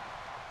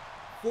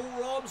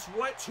 Forearms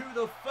right to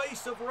the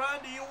face of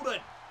Randy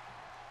Orton.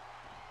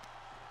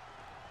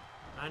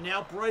 And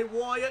now Bray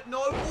Wyatt,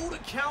 no, Orton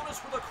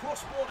counters with a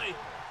crossbody.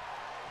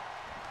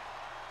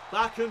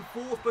 Back and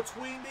forth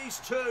between these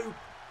two.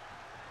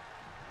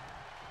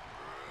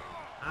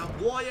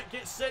 And Wyatt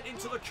gets sent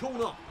into the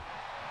corner.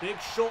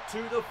 Big shot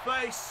to the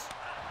face.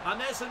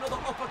 And there's another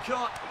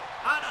uppercut.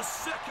 And a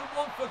second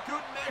one for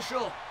good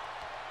measure.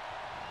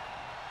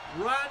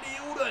 Randy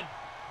Orton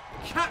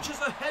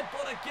catches a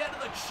headbutt again in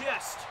the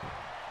chest.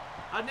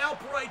 And now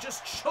Bray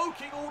just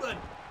choking Orton.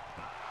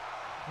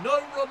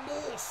 No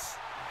remorse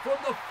from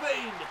the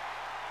Fiend.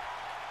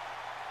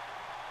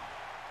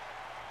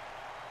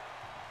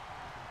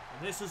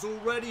 And this has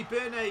already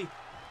been a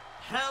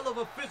hell of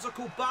a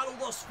physical battle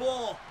thus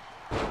far.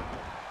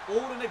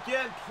 Orton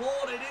again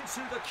planted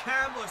into the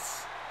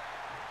canvas.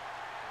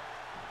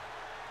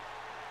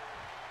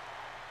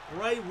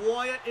 Bray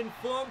Wyatt in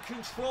firm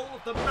control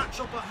of the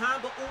matchup at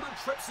hand, but Orton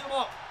trips him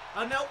up.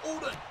 And now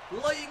Orton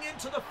laying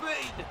into the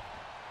Fiend.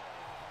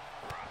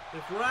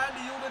 If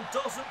Randy Orton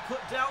doesn't put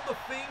down the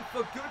Fiend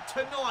for good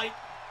tonight,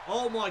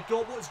 oh my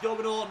God, what is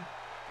going on?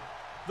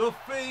 The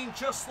Fiend,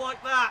 just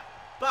like that,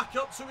 back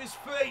up to his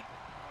feet.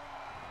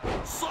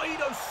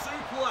 Saito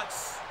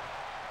suplex.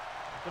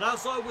 But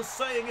as I was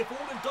saying, if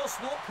Orton does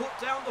not put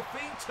down the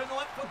Fiend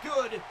tonight for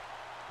good,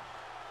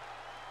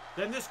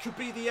 then this could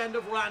be the end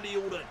of Randy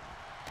Orton.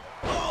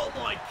 Oh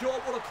my God,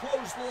 what a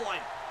clothesline.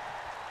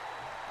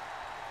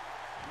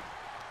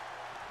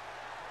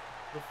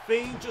 The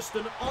Fiend, just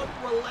an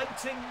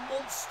unrelenting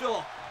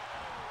monster.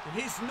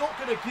 And he's not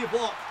going to give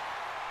up.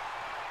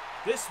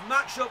 This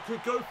matchup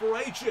could go for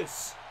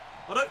ages.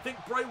 I don't think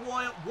Bray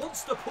Wyatt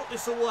wants to put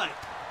this away.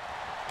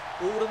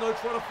 Orton, though,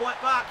 trying to fight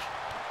back.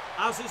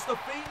 As is the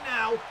Fiend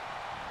now.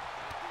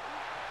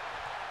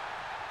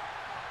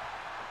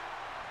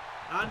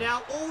 And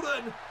now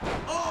Orton,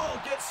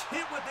 oh, gets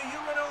hit with the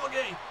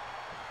Uranagi.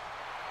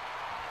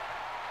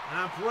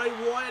 And Bray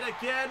Wyatt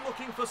again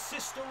looking for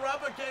Sister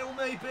Abigail,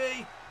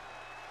 maybe.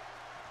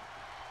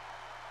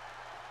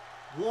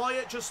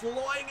 Wyatt just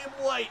lying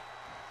in wait.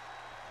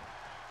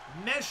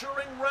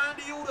 Measuring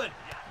Randy Orton.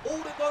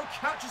 Orton, though,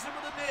 catches him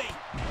with a knee.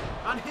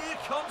 And here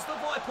comes the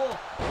Viper.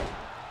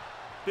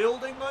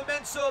 Building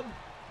momentum.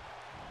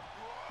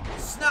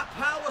 Snap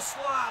power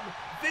slam.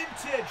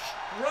 Vintage.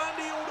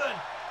 Randy Orton.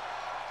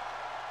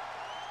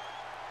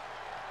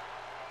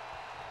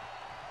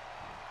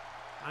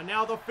 And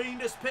now the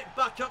Fiend is picked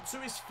back up to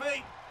his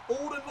feet.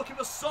 Orton looking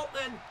for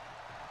something.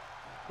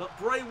 But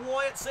Bray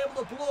Wyatt's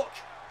able to block.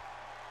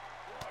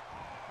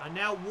 And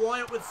now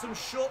Wyatt with some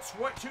shots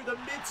right to the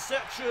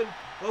midsection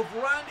of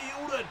Randy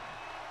Orton.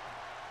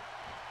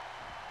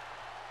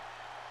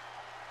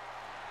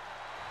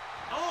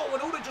 Oh,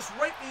 and Orton just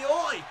raked the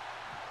eye.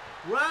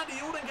 Randy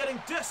Orton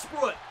getting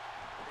desperate.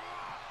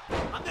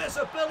 And there's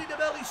a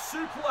belly-to-belly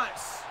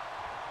suplex.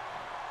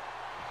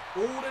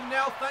 Orton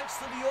now, thanks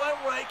to the oil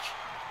rake,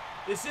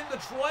 is in the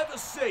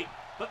driver's seat.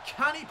 But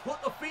can he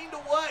put the Fiend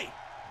away?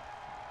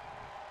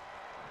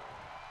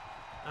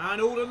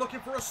 And Orton looking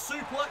for a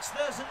suplex.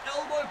 There's an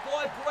elbow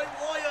by Bray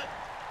Wyatt.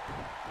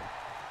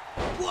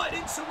 Right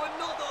into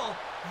another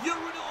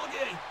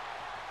Uranagi.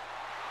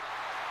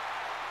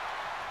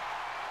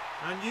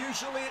 And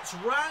usually it's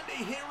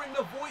Randy hearing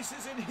the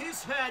voices in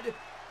his head,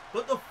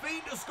 but the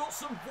Fiend has got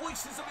some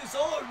voices of his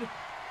own.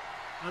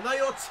 And they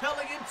are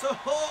telling him to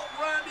hurt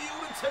Randy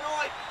Orton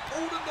tonight.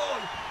 Orton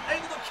though,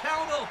 able to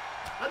counter.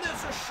 And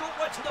there's a shot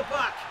right to the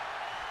back.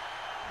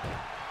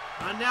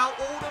 And now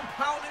Orton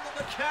pounding on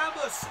the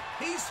canvas.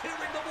 He's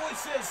hearing the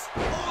voices.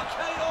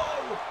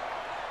 RKO.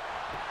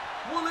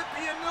 Will it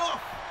be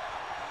enough?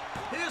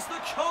 Here's the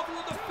cover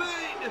of the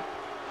Fiend.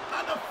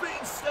 And the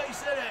Fiend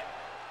stays in it.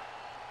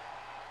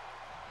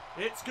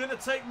 It's going to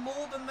take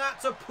more than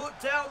that to put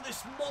down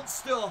this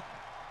monster.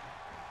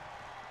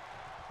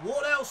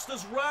 What else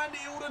does Randy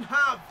Orton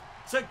have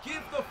to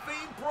give the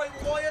Fiend Bray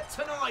Wyatt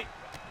tonight?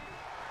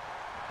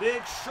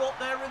 Big shot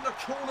there in the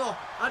corner.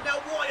 And now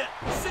Wyatt,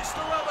 Sister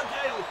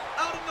Abigail,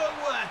 out of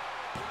nowhere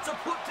to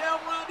put down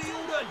Randy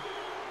Orton.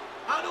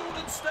 And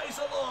Orton stays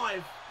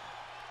alive.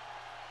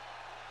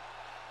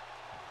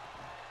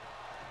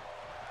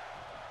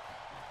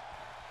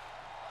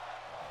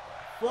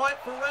 Fight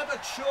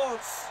forever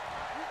chance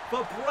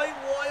for Bray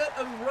Wyatt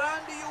and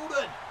Randy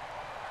Orton.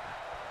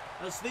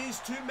 As these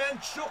two men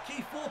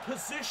jockey for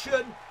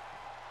position.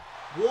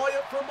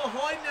 Wyatt from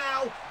behind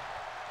now.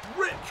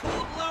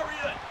 Ripcord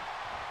lariat.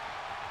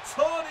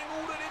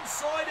 Turning Orton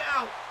inside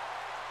out.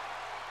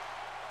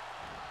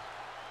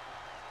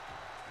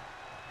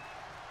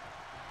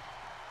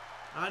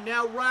 And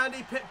now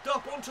Randy picked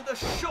up onto the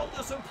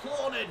shoulders and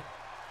planted.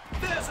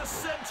 There's a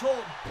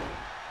senton.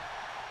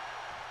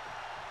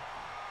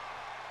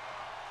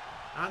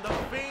 And the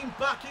Fiend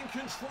back in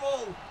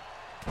control.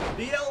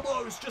 The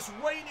elbows just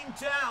raining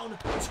down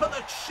to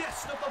the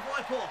chest of the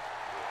Viper.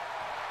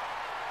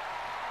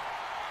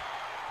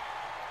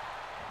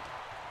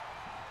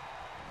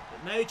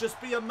 It may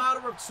just be a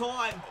matter of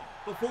time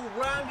before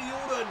Randy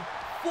Orton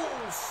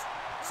falls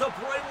to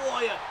Bray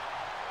Wyatt.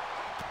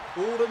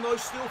 Orton though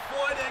still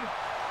fighting.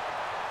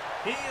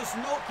 He is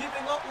not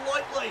giving up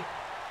lightly.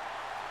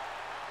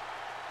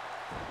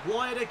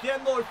 Wyatt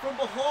again though from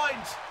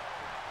behind.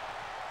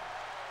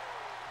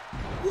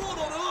 What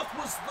on earth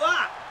was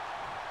that?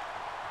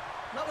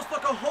 That was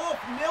like a half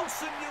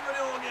Nelson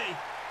Uranagi.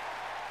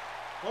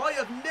 I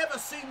have never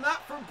seen that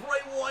from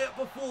Bray Wyatt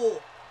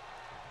before.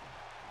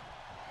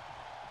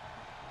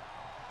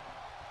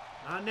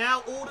 And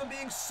now Orton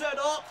being set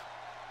up.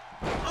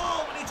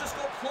 Oh, and he just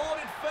got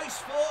planted face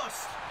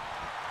first.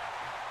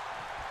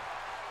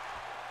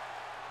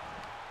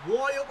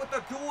 Wyatt with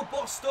the gourd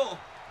buster.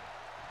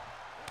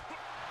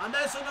 And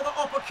there's another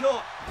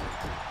uppercut.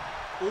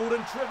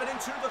 Orton driven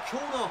into the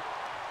corner.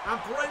 And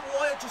Bray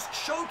Wyatt just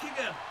choking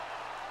him.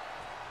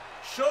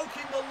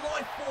 Choking the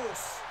life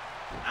force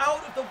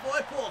out of the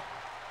Viper.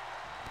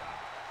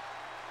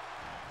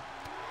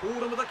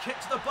 Orton with a kick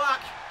to the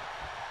back.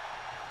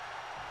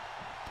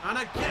 And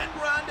again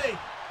Randy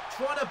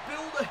trying to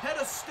build a head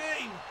of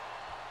steam.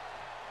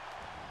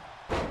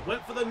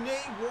 Went for the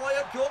knee.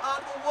 Wyatt got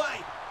out of the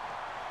way.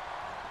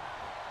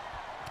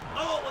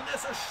 Oh, and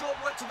there's a shot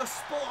right to the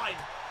spine.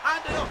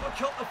 And an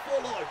uppercut to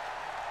follow.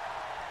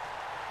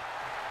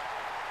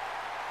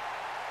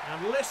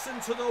 And listen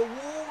to the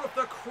roar of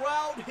the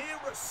crowd here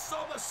at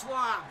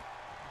SummerSlam.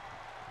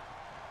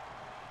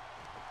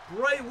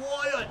 Bray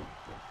Wyatt.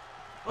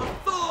 A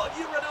third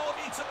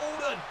Uranagi to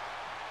Orton.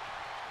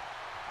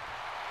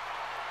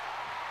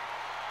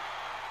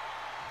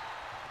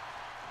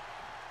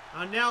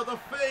 And now the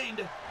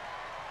Fiend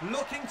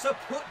looking to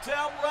put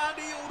down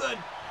Randy Orton.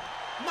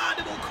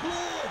 Mandible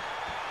Claw.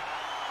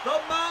 The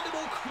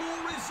Mandible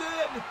Claw is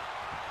in.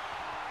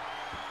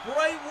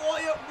 Bray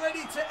Wyatt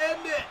ready to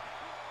end it.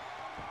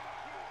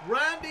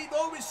 Randy,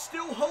 though, is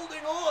still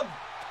holding on.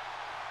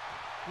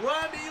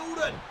 Randy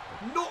Orton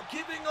not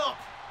giving up,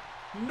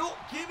 not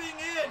giving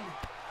in.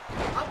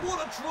 And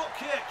what a drop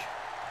kick.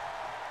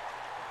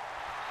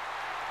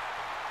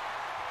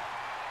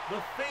 The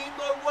Fiend,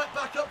 though, right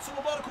back up to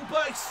a vertical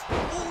base.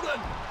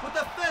 Orton with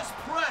the Fez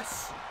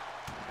press.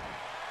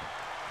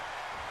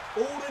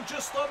 Orton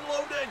just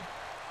unloading.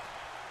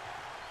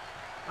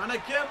 And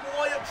again,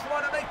 Wyatt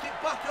trying to make it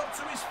back up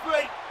to his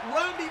feet.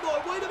 Randy, though,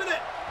 wait a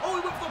minute. Oh,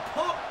 he went for the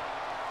pump.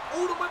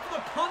 Orton went for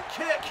the punt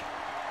kick.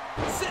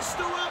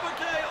 Sister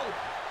Abigail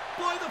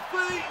by the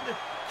Fiend.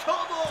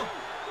 Cover.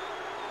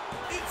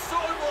 It's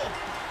over.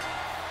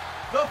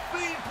 The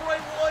Fiend, Bray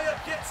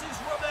Wyatt, gets his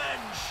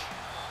revenge.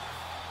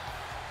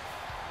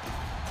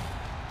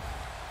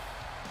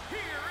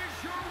 Here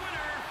is your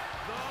winner,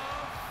 the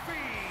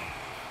Fiend,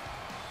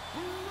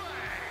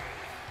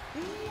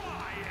 Bray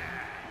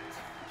Wyatt.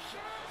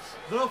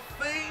 The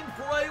Fiend,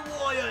 Bray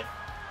Wyatt,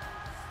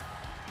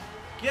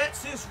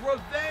 gets his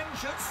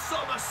revenge at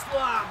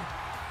SummerSlam.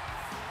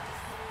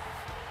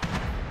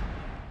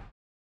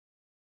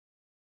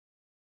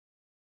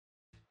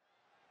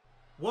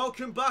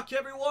 Welcome back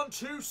everyone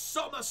to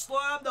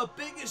SummerSlam, the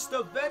biggest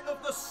event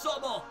of the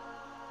summer.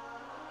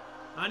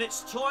 And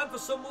it's time for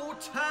some more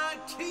tag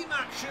team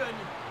action,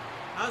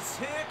 as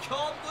here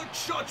come the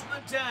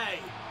Judgment Day.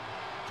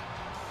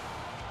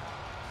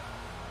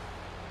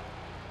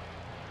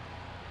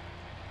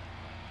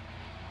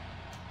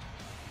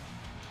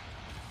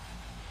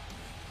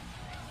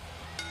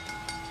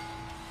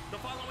 The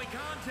following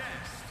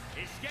contest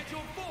is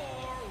scheduled for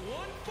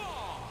one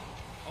fall.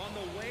 On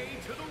the way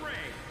to the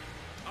ring,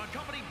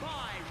 accompanied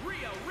by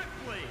Rhea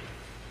Ripley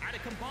at a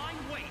combined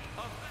weight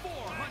of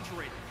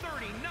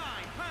 439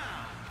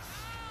 pounds,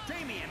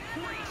 Damian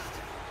Priest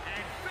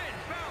and Finn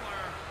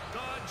Balor,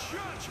 the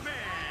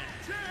Judgment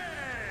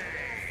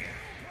Day.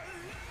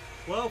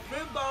 Well,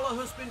 Finn Balor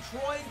has been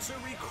trying to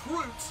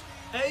recruit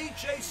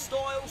AJ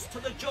Styles to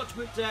the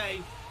Judgment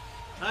Day,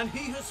 and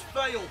he has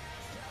failed.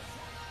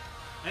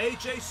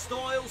 AJ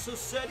Styles has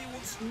said he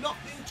wants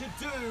nothing to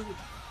do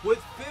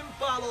with Finn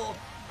Balor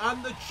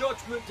and the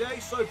Judgment Day,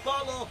 so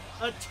Balor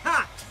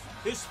attacked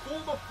his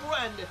former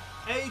friend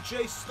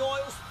AJ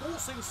Styles,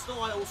 forcing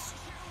Styles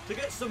to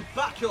get some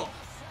backup.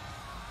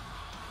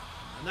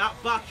 And that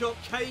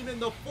backup came in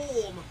the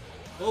form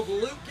of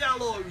Luke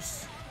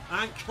Gallows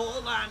and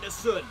Carl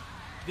Anderson,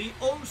 the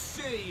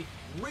OC,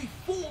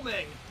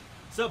 reforming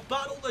to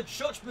battle the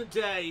Judgment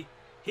Day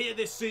here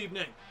this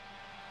evening.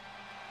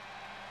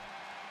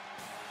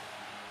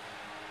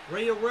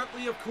 Rhea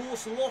Ripley, of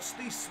course, lost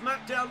the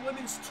SmackDown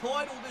Women's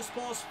title this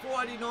past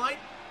Friday night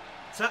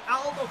to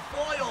Alba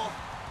Fyre,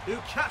 who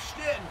cashed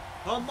in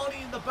her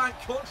Money in the Bank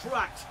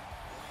contract.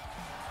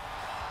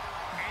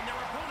 And their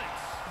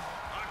opponents,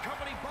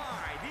 accompanied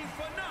by the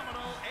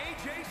phenomenal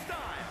AJ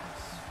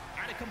Styles,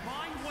 at a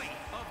combined weight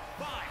of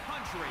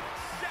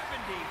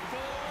 574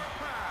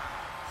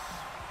 pounds,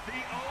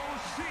 the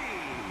OC.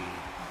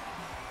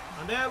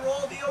 And there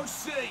are the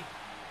OC,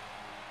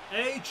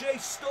 AJ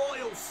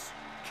Styles,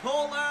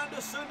 Carl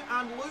Anderson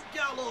and Luke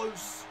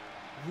Gallows,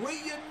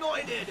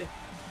 reunited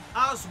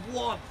as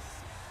one.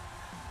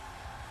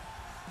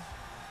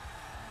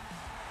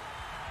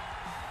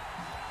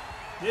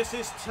 This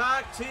is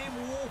tag team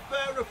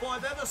warfare if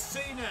I've ever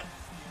seen it.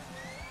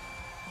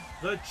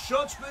 The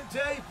Judgment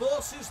Day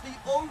versus the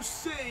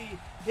OC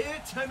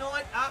here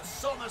tonight at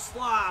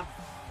SummerSlam.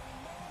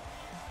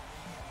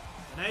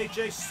 And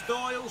AJ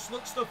Styles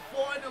looks to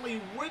finally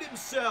rid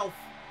himself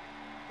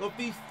of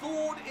the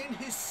thorn in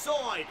his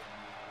side.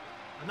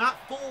 And that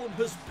thorn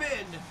has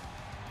been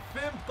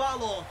Finn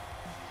Balor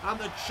and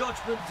the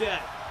Judgment Day.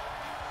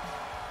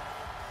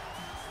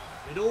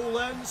 It all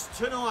ends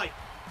tonight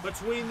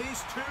between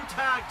these two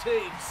tag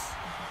teams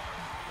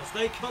as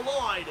they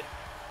collide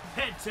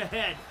head to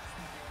head.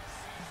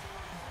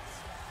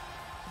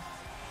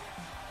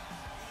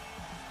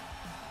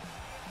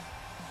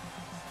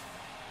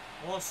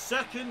 Our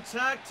second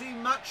tag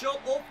team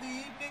matchup of the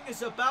evening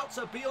is about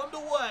to be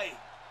underway.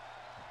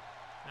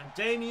 And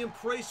Damian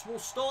Priest will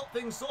start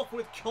things off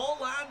with Carl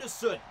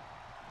Anderson.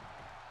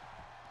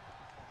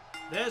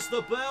 There's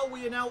the bell.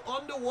 We are now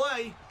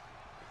underway.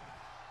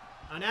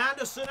 And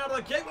Anderson out of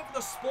the gate with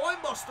the spine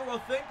buster, I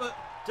think, but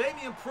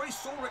Damian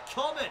Priest saw it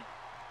coming.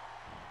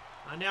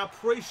 And now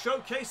Priest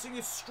showcasing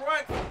his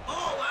strength.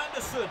 Oh,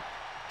 Anderson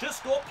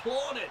just got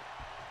planted.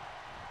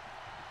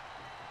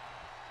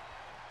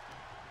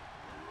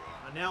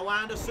 And now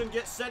Anderson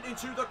gets sent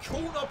into the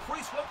corner.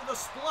 Priest went for the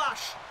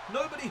splash.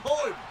 Nobody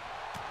home.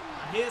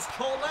 And here's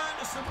Carl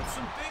Anderson with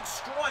some big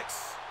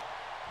strikes,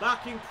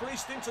 backing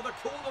Priest into the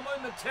corner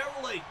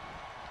momentarily.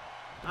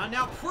 And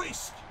now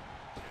Priest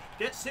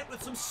gets hit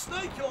with some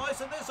snake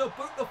eyes, and there's a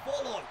boot to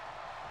follow.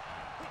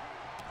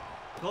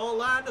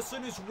 Carl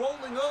Anderson is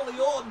rolling early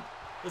on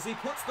as he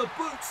puts the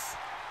boots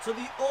to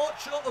the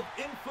Archer of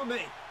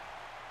Infamy.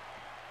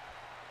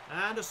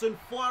 Anderson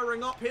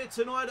firing up here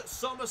tonight at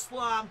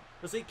SummerSlam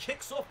as he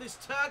kicks off this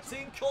tag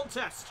team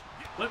contest.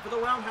 Went for the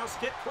roundhouse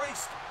kick.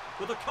 Priest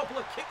with a couple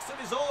of kicks of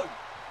his own.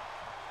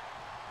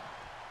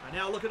 And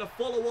now looking to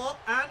follow up.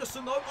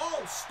 Anderson though,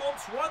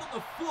 stomps right on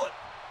the foot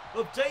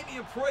of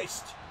Damian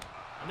Priest.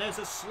 And there's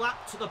a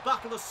slap to the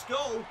back of the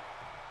skull.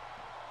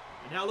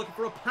 And now looking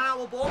for a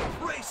powerbomb.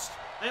 Priest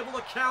able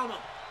to counter.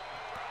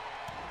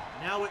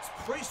 And now it's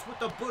Priest with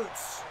the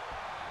boots.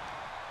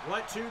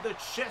 Right to the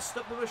chest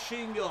of the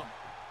machine gun.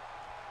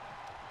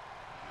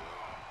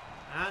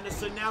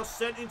 Anderson now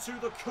sent into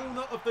the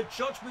corner of the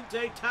Judgment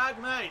Day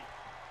tag mate.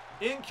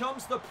 In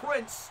comes the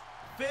Prince,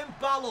 Finn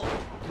Balor.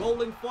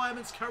 Rolling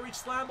fireman's carry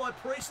slam by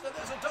Priest, and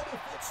there's a double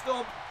foot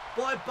stomp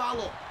by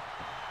Balor.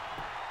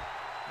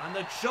 And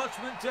the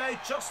Judgment Day,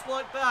 just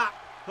like that,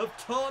 have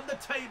turned the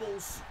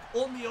tables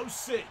on the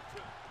OC.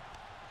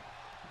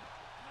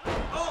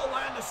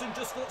 Oh, Anderson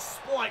just got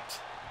spiked.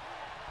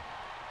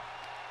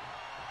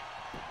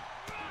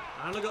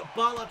 And look at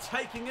Balor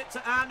taking it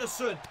to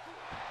Anderson.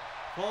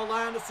 Carl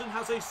Anderson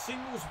has a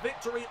singles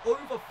victory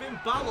over Finn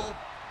Balor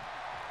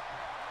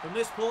from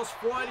this past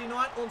Friday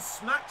night on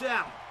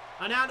SmackDown.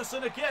 And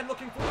Anderson again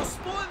looking for a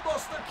spine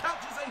buster,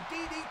 catches a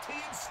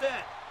DDT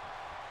instead.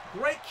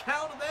 Great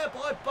counter there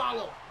by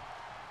Balor.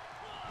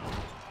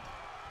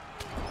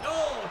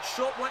 Oh,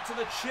 chop right to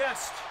the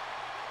chest.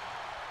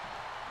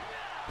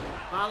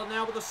 Balor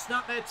now with a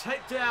snapmare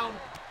takedown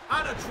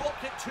and a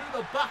dropkick to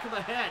the back of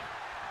the head.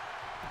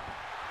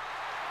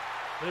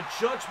 The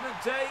Judgment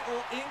Day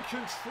are in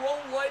control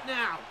right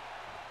now.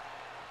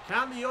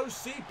 Can the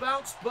OC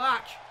bounce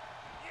back?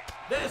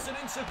 There's an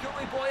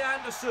enziguri by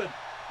Anderson.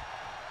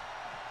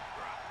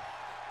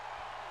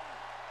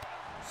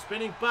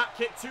 Spinning back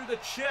kick to the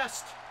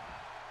chest.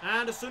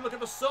 Anderson looking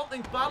for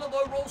something. Balor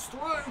though rolls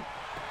through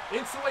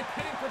into a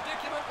pinning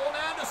predicament on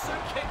Anderson.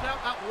 Kick out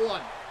at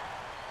 1.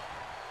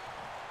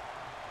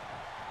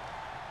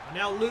 And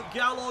now Luke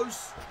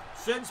Gallows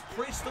sends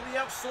Priest to the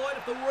outside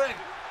of the ring.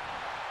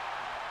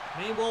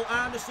 Meanwhile,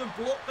 Anderson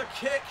blocked the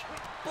kick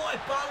by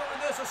Balor,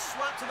 and there's a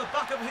slap to the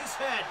back of his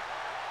head.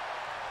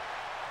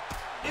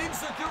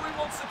 Enziguri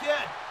once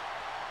again.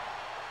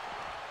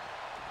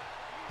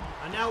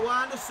 And now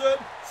Anderson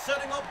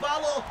setting up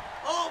Balor.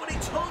 Oh, and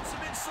he turns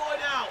him inside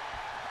out.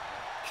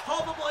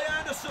 Cover by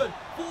Anderson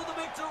for the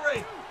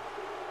victory.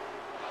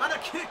 And a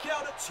kick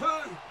out at 2.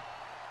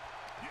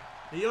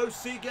 The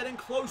OC getting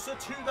closer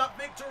to that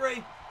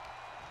victory.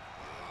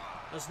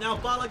 As now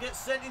Balor gets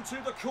sent into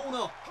the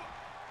corner.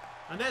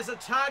 And there's a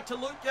tag to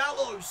Luke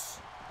Gallows.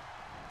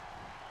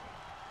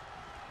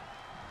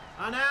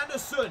 And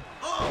Anderson,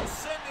 oh,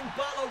 sending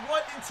Balor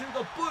right into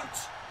the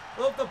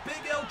boot of the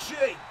big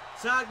LG.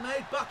 Tag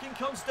made, back in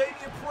comes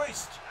Damian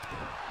Priest.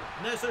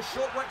 And there's a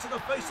shot right to the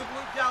face of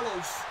Luke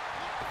Gallows.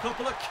 A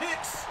couple of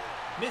kicks,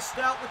 missed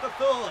out with the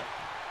 3rd.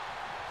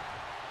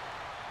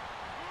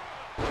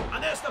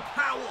 And there's the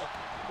power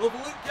of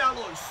Luke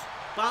Gallows.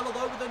 Balor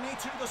though with a knee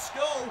to the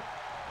skull.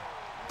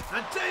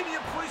 And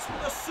Damian Priest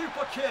with a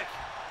super kick.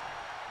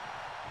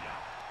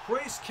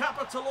 Priest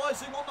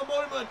capitalizing on the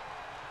moment.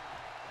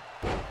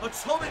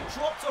 Atomic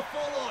drop to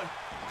follow.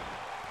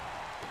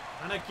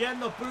 And again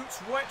the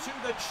boots right to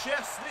the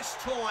chest this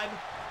time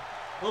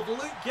of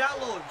Luke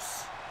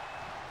Gallows.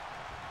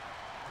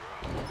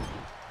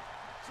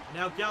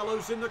 Now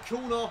Gallows in the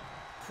corner.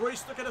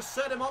 Priest looking to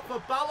set him up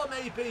for Balor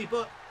maybe,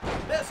 but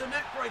there's a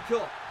neck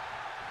breaker.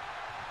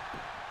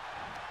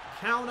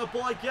 Counter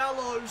by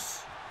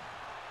Gallows.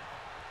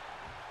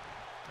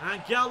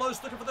 And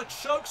Gallows looking for the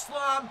choke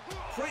slam.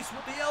 Priest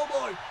with the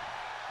elbow.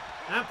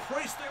 And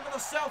Priest looking for the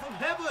south of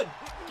heaven.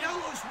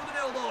 Gallows with an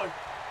elbow.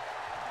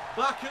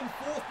 Back and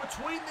forth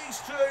between these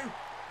two.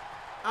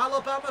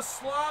 Alabama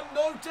slam.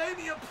 No,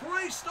 Damian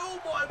Priest. Oh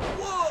my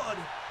word.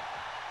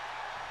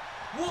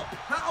 What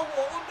power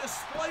on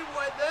display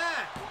right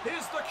there.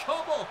 Here's the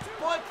cover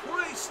by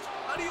Priest.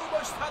 And he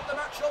almost had the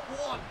matchup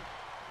won.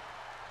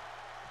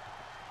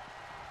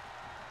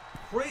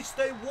 Priest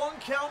a 1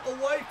 count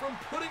away from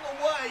putting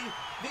away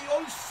the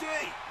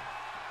OC.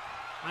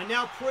 And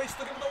now Priest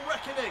looking for the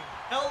reckoning.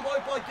 Elbow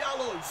by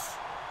Gallows.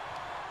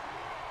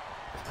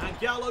 And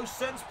Gallows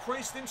sends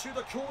Priest into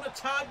the corner,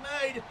 tag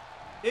made.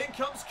 In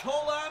comes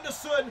Cole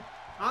Anderson.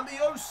 And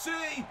the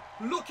OC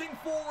looking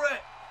for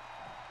it.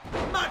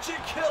 Magic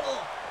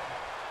killer.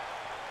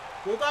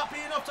 Will that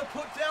be enough to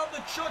put down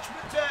the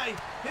Judgment Day?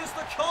 Here's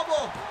the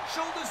cover.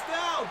 Shoulders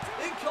down.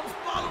 In comes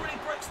Balor and he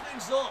breaks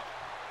things up.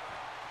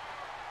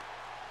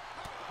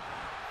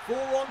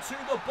 Forearm to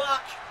the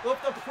back of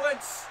the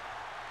Prince.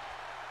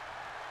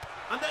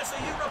 And there's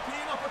a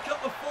European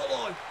uppercut to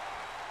follow.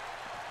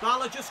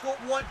 Balor just got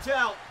wiped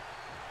out.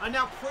 And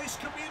now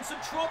Priest could be in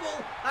some trouble.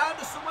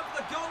 Anderson went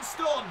for the gun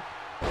stun.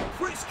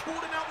 Priest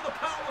caught him out with a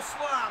power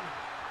slam.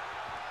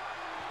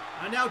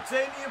 And now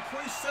Damian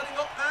Priest setting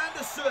up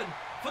Anderson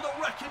for the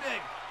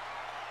reckoning.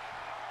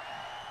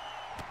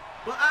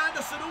 But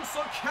Anderson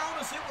also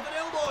counters it with an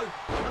elbow.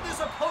 And there's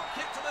a pump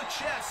kick to the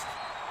chest.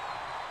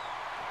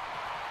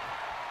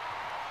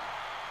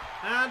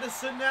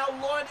 Anderson now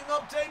lining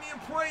up Damian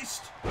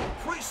Priest.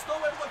 Priest though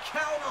able to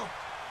counter.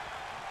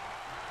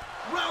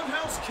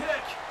 Roundhouse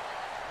kick.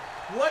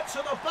 Right to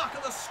the back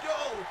of the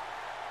skull.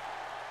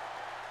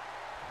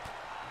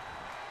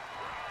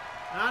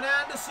 And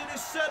Anderson is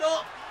set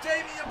up.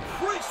 Damian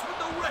Priest with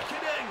the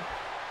reckoning.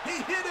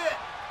 He hit it.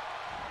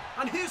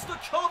 And here's the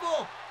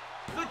cover.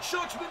 The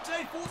Judgment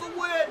Day for the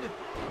win.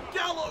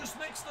 Gallows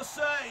makes the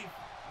save.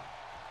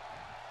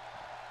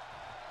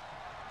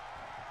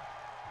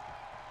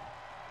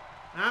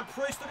 And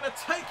Priest are going to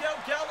take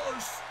out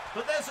Gallows.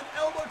 But there's an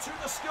elbow to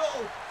the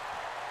skull.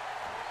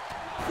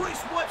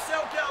 Priest wipes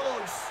out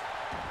Gallows.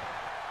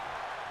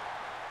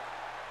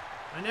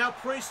 And now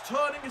Priest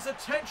turning his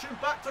attention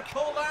back to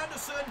Cole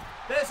Anderson.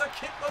 There's a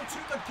kick though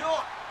to the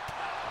gut.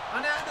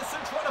 And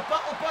Anderson trying to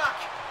battle back.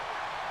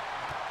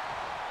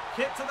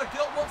 Kick to the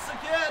gut once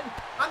again.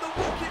 And the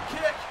rocket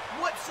kick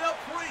wipes out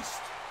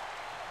Priest.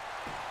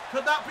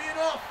 Could that be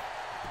enough?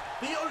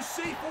 The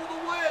OC for the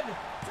win.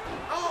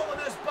 Oh, and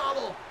there's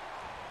Balor.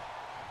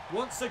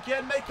 Once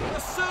again making the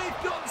save.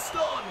 Gun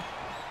stun.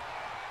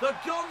 The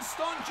gun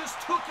stun just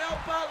took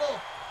out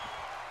Balor.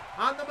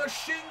 And the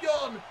machine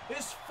gun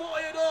is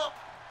fired up.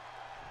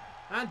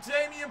 And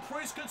Damian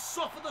Priest could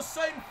suffer the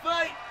same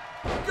fate.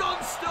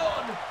 Gun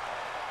stun.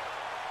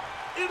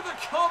 Into the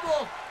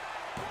cover.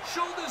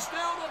 Shoulders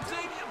down on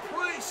Damian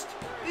Priest.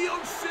 The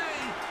OC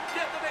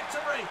get the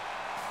victory.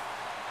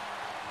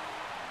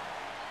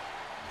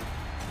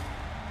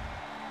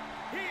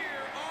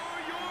 Here are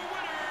your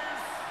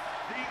winners,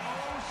 the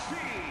OC.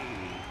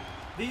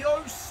 The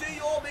OC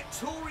are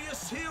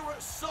victorious here at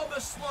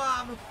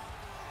SummerSlam.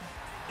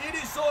 It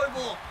is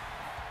over.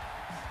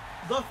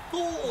 The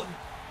thorn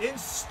in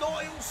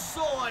Styles'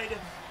 side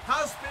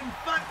has been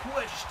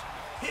vanquished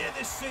here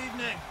this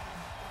evening.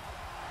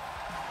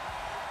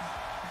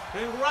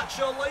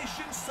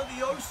 Congratulations to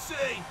the OC.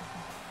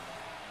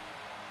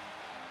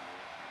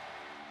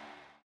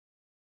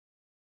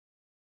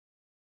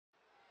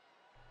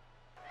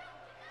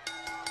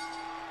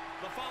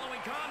 The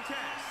following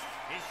contest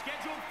is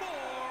scheduled for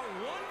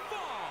one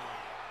fall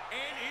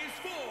and is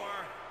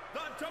for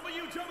the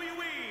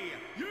WWE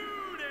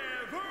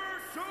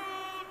Universal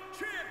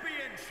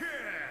Championship.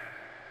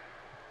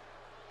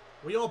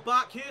 We are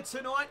back here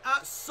tonight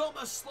at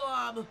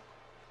SummerSlam,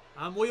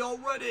 and we are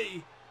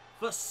ready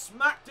for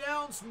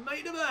SmackDown's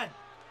main event.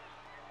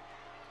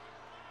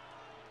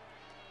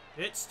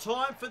 It's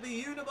time for the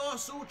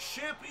Universal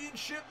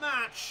Championship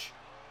match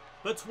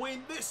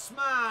between this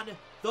man,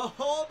 the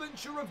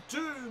Harbinger of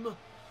Doom,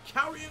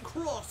 Karrion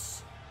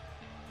Kross,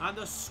 and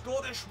the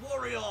Scottish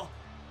Warrior,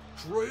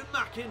 Drew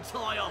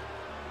McIntyre.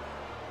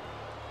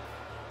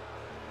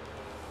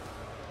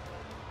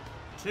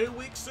 2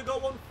 weeks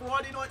ago on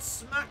Friday Night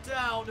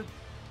SmackDown,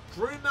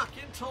 Drew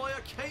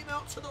McIntyre came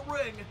out to the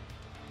ring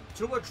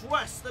to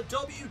address the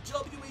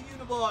WWE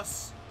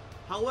Universe.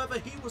 However,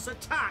 he was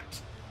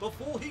attacked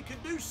before he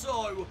could do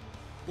so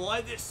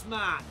by this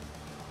man.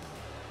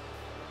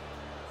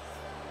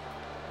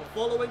 The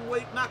following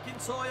week,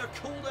 McIntyre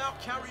called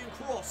out Karrion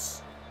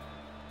Kross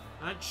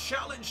and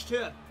challenged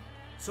him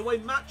to a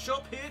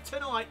matchup here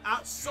tonight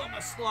at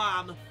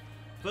SummerSlam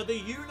for the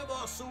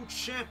Universal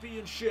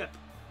Championship.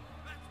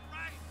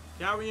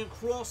 Karrion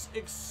Kross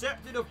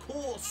accepted, of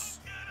course,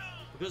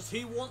 because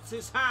he wants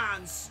his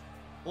hands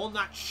on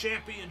that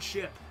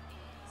championship.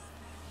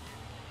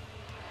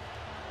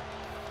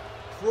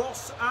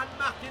 Kross and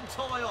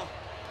McIntyre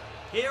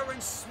here in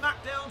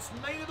SmackDown's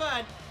main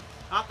event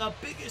at the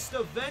biggest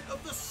event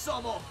of the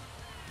summer.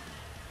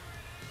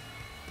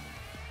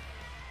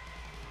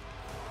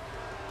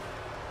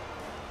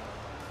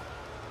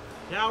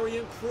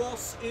 Karrion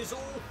Kross is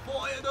all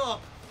fired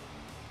up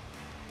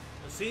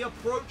as he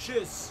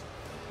approaches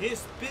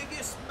his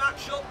biggest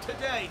matchup to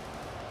date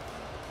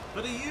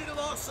for the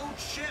Universal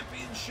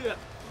Championship.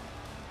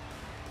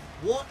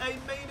 What a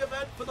main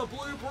event for the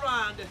blue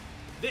brand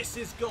this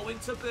is going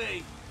to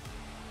be.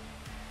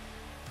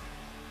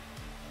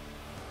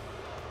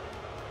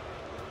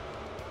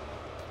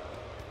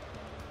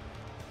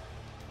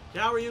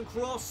 Karrion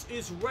Kross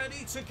is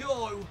ready to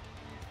go,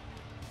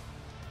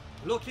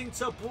 looking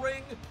to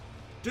bring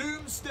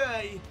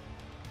Doomsday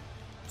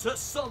to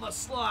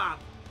SummerSlam.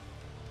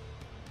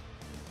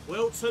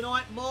 Will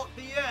tonight mark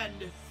the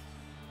end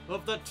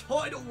of the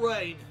title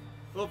reign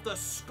of the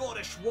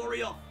Scottish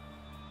Warrior?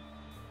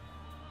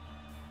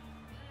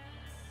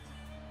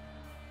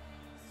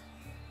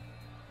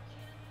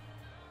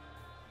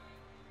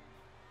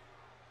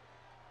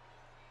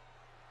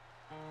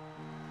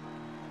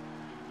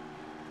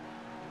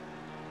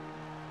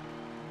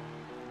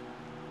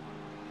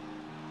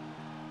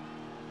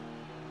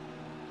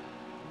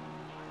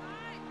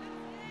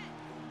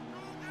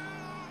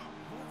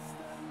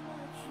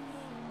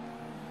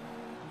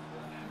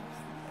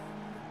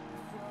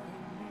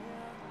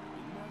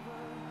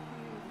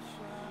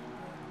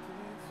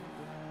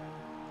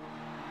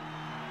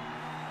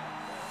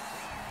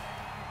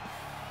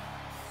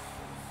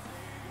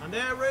 And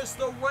there is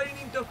the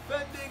reigning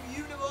defending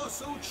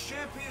Universal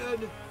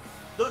Champion,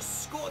 the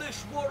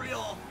Scottish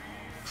Warrior,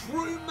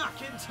 Drew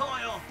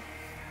McIntyre.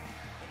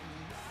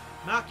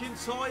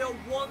 McIntyre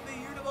won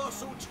the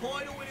Universal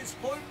title in his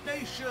home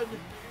nation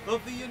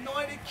of the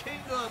United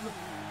Kingdom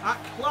at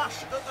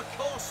Clash at the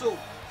Castle.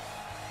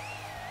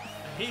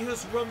 And he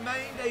has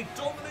remained a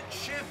dominant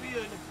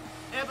champion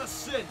ever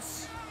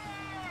since.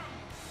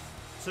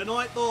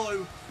 Tonight,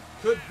 though,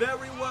 could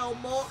very well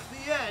mark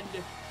the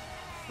end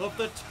of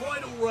the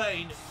title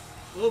reign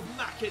of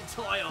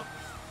McIntyre.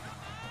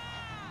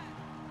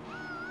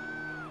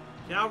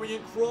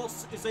 Karrion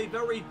Kross is a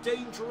very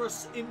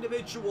dangerous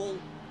individual.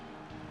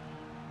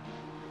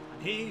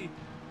 And he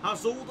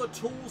has all the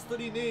tools that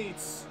he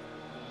needs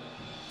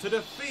to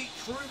defeat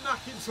Drew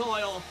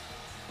McIntyre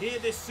here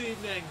this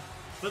evening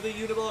for the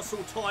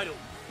Universal title.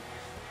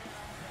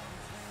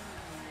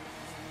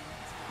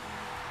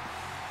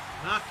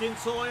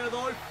 McIntyre,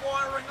 though,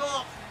 firing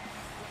up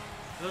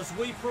as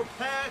we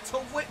prepare to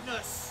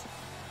witness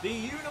the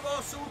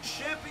Universal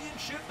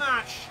Championship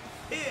match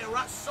here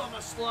at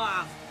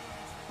SummerSlam.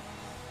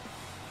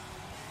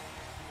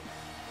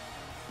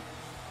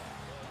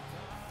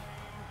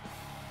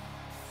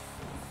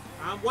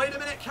 And wait a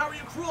minute,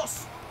 Karrion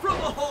Kross from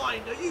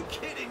behind. Are you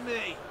kidding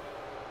me?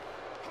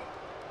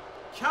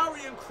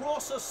 Karrion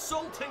Kross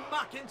assaulting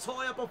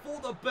McIntyre before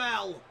the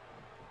bell.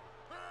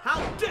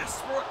 How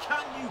desperate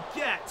can you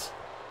get?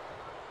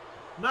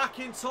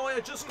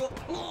 McIntyre just got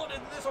clawed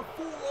and there's a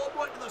forearm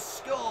right to the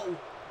skull.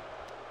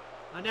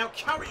 And now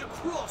Karrion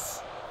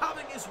Kross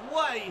having his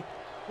way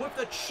with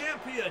the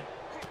champion.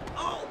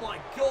 Oh my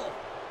God.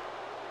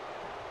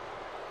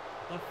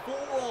 The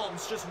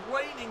forearms just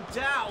raining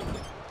down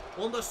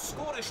on the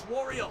Scottish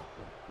Warrior.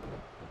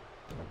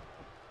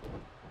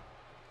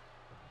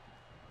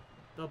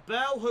 The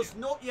bell has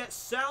not yet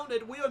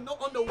sounded. We are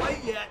not underway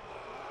yet.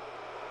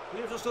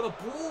 We have just got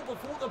a brawl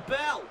before the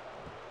bell.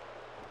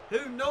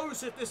 Who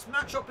knows if this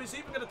matchup is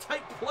even going to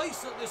take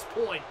place at this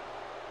point.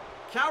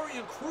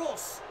 Karrion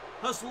Kross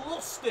has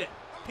lost it.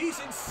 He's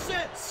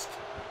incensed.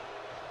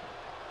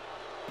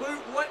 Boot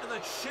right to the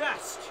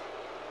chest.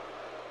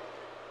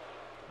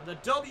 And the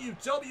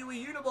WWE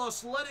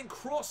Universe letting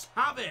Kross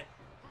have it.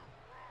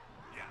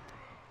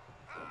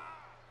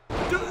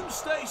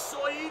 Doomsday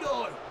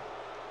Saito.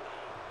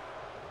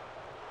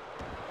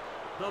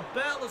 The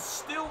bell has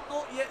still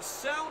not yet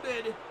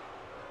sounded.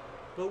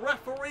 The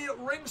referee at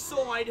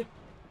ringside.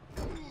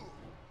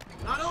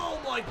 And oh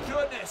my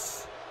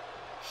goodness.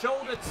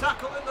 Shoulder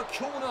tackle in the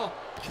corner.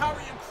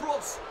 Karrion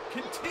Kross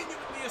continuing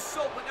the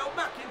assault. But now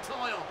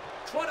McIntyre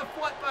trying to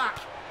fight back.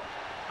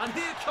 And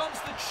here comes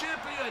the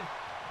champion.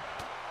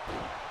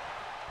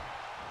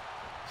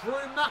 Drew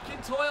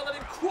McIntyre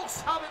letting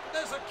Kross have it. But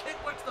there's a kick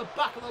right to the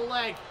back of the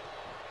leg.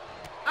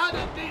 And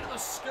a knee to the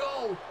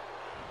skull.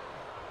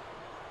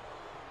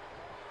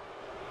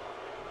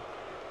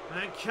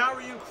 And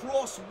Karrion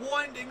Kross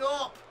winding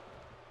up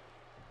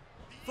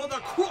for the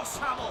cross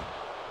hammer.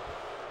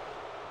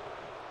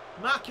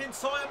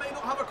 McIntyre may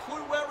not have a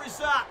clue where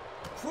he's at.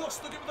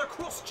 Kross looking for the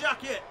cross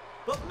jacket,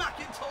 but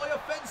McIntyre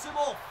fends him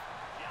off.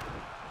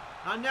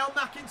 And now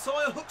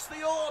McIntyre hooks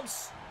the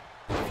arms.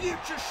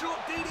 Future shot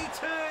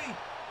DDT.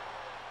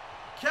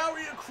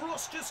 Karrion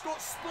Kross just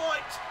got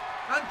spiked.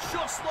 And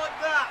just like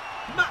that,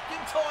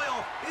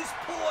 McIntyre is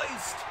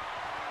poised.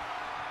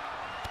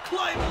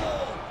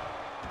 Claymore.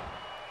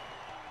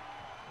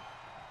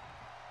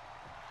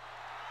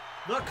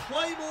 The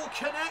Claymore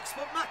connects,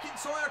 but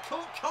McIntyre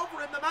can't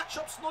cover him. The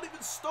matchup's not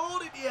even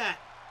started yet.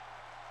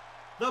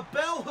 The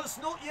bell has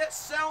not yet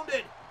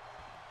sounded.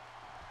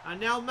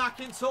 And now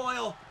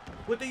McIntyre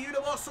with the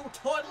Universal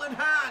title in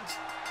hand.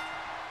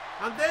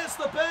 And there's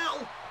the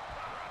bell.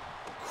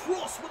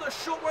 Kross with a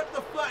shot right to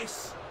the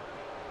face.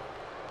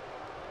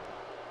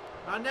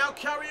 And now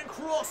Karrion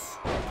Kross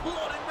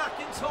plodding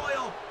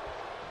McIntyre.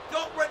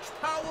 Gut-wrench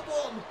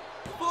powerbomb.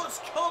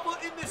 First cover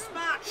in this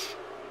match.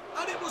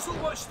 And it was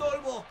almost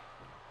over.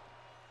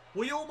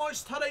 We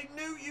almost had a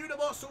new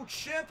Universal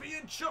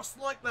Champion just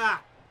like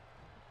that.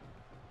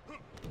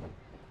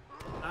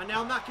 And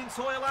now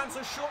McIntyre lands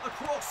a shot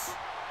across.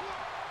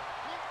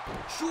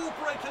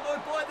 Jawbreaker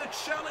though by the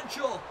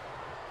challenger.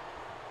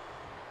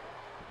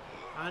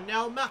 And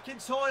now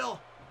McIntyre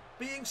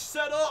being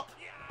set up.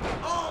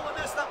 Oh, and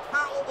there's that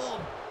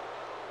powerbomb.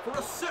 For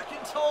a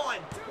second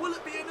time. Will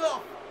it be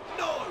enough?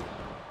 No.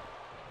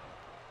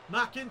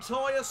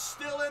 McIntyre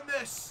still in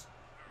this.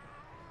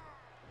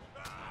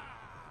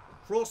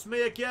 Kross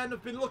may again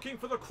have been looking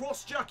for the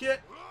cross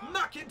jacket.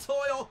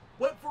 McIntyre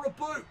went for a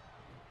boot.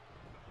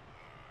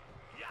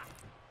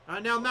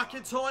 And now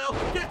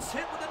McIntyre gets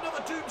hit with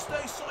another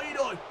Doomsday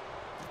Saito.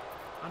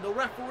 And the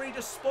referee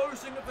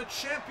disposing of the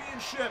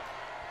championship.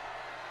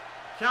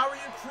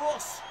 Karrion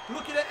Kross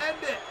looking to end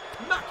it.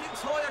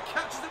 McIntyre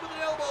catches him with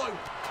an elbow.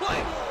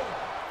 Claymore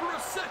for a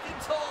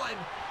second time.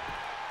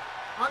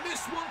 And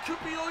this one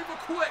could be over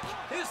quick.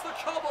 Here's the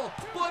cover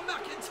by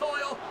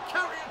McIntyre.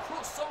 Karrion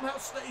Kross somehow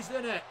stays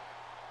in it.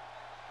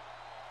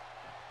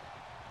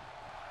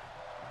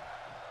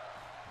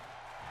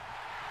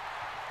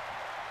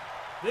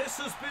 This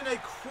has been a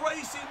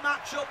crazy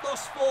matchup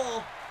thus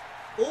far,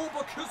 all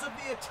because of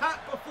the attack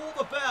before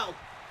the bell.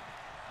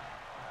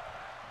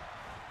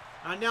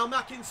 And now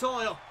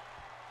McIntyre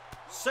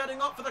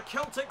setting up for the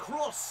Celtic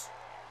Cross.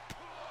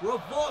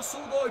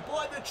 Reversal though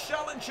by the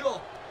challenger.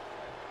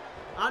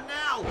 And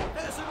now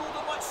there's an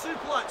Northern Light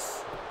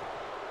suplex.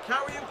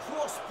 Karrion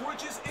Kross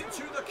bridges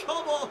into the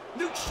cover.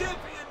 New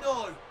champion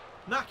though.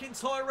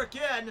 McIntyre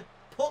again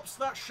pops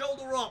that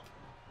shoulder up.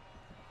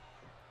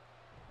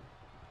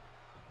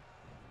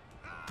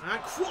 And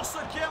Kross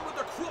again with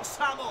the cross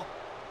hammer.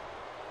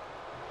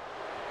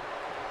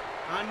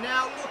 And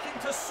now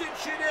looking to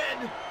cinch it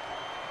in.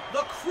 The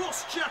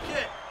cross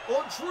jacket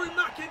on Drew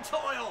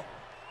McIntyre.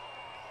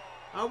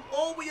 And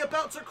are we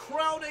about to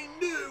crown a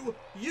new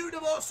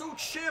Universal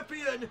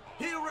Champion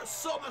here at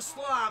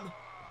SummerSlam?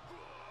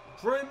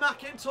 Drew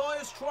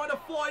McIntyre's trying to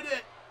fight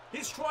it.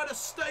 He's trying to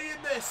stay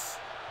in this.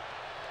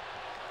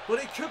 But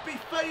he could be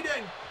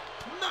fading.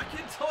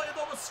 McIntyre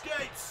though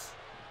escapes.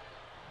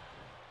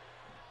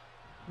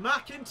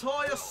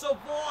 McIntyre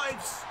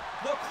survives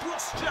the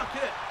cross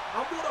jacket.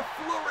 And what a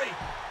flurry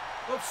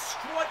of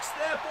strikes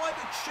there by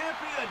the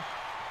champion.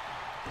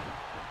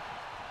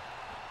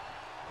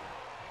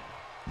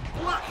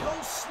 Black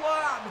hole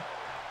slam.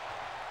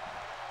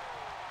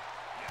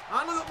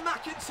 And look at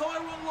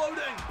McIntyre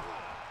unloading.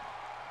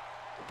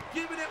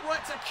 Giving it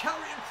right to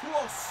Karrion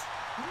Kross.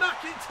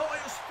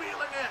 McIntyre's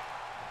feeling it.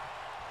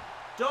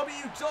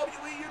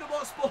 WWE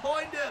Universe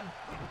behind him.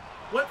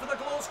 Went for the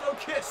Glasgow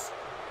kiss.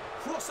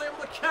 Cross able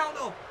to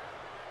counter.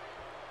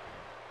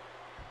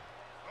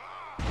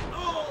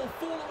 Oh,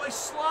 fall away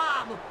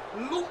slam.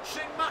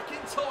 Launching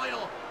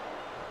McIntyre.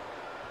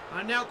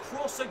 And now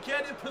Cross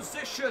again in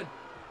position.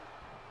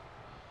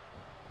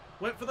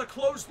 Went for the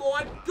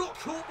clothesline. Got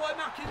caught by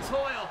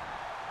McIntyre.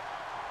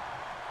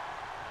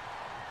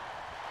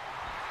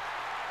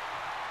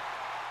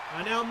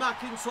 And now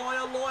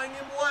McIntyre lying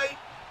in wait.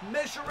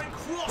 Measuring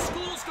Cross.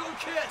 Glasgow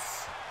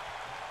kiss.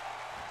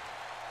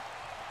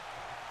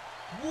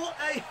 What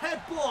a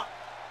headbutt.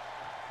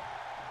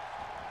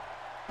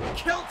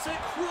 Celtic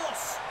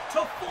Cross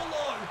to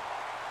follow.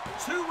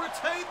 To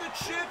retain the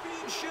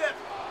championship.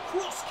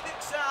 Cross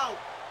kicks out.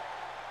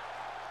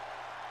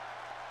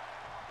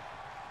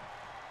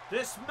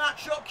 This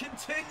matchup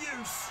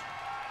continues.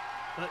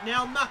 But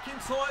now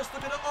McIntyre's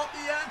looking to up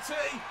the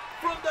ante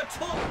from the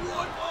top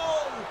rope.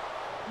 Oh!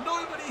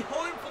 Nobody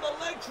home for the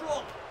leg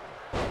drop.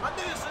 And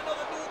there's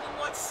another Northern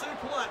Lights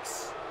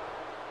suplex.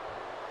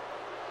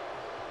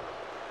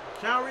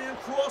 Karrion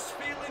Kross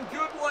feeling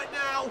good right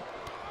now.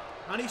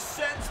 And he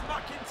sends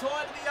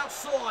McIntyre to the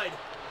outside.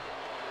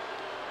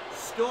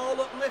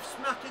 Scarlett lifts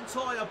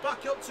McIntyre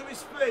back up to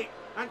his feet.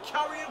 And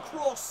Karrion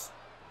Kross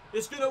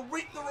is going to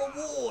reap the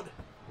reward.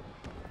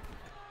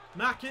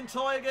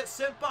 McIntyre gets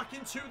sent back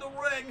into the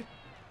ring.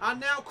 And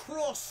now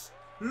Kross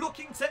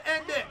looking to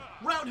end it.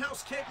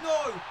 Roundhouse kick,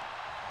 no.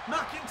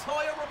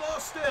 McIntyre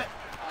reversed it.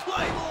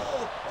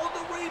 Claymore on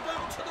the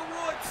rebound to the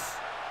ropes.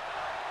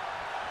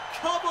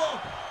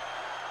 Cover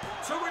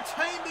to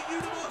retain the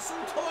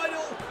Universal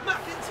title.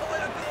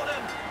 McIntyre got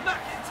him.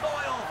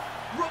 McIntyre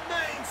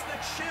remains the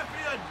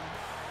champion.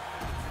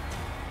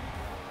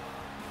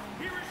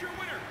 Here is your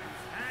winner,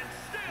 and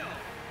still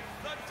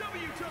the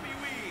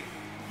WWE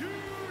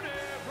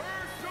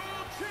Universal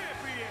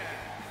Champion,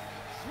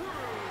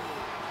 Drew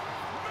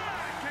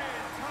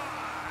McIntyre.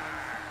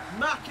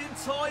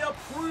 McIntyre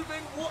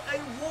proving what a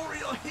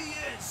warrior he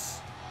is.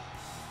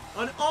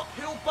 An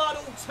uphill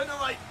battle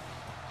tonight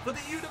for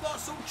the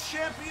Universal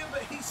Champion,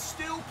 but he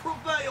still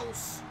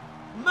prevails.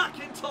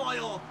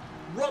 McIntyre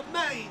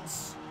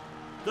remains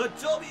the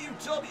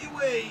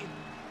WWE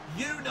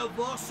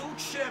Universal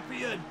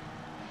Champion.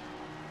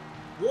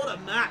 What a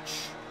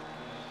match.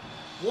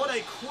 What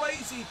a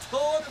crazy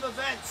turn of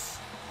events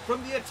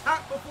from the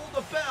attack before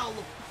the bell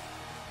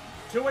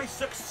to a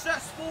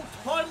successful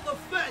title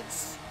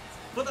defense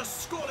for the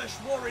Scottish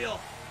Warrior.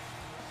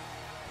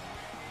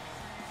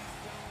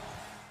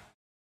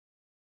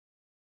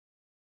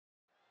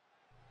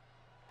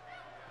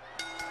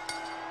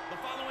 The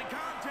following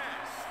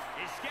contest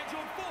is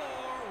scheduled for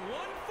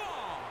one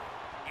fall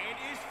and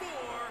is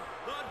for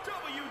the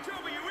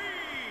WWE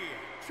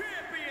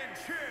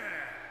Championship.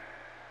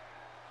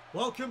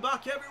 Welcome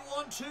back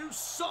everyone to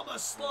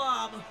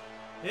SummerSlam.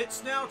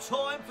 It's now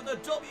time for the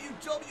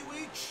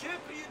WWE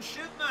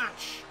Championship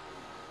match.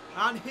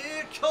 And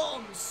here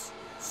comes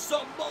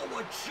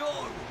Samoa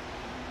Joe,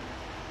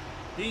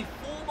 the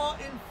former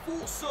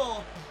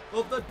enforcer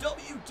of the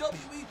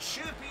WWE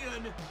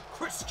Champion,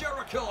 Chris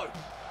Jericho.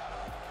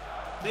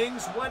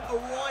 Things went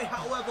awry,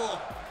 however,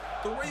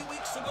 3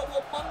 weeks ago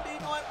on Monday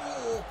Night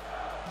Raw,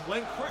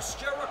 when Chris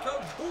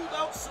Jericho called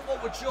out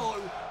Samoa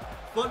Joe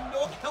for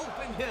not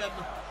helping him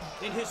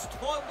in his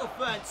title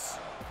defense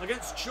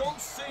against John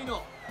Cena.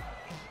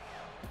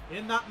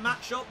 In that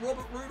matchup,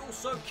 Robert Roode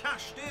also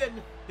cashed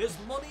in his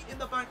Money in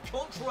the Bank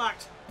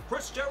contract.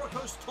 Chris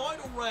Jericho's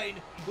title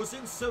reign was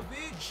in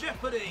severe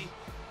jeopardy,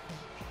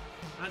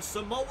 and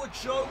Samoa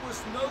Joe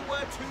was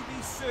nowhere to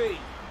be seen.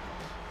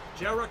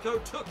 Jericho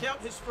took out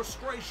his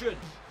frustration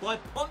by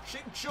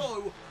punching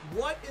Joe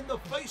right in the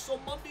face on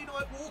Monday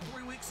Night Raw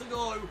 3 weeks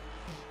ago,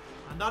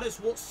 and that is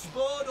what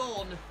spurred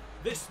on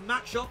this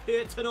matchup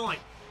here tonight.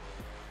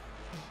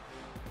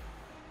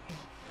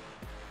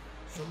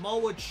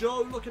 Samoa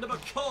Joe looking to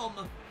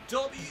become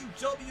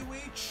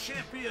WWE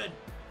Champion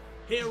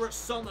here at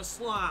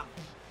SummerSlam.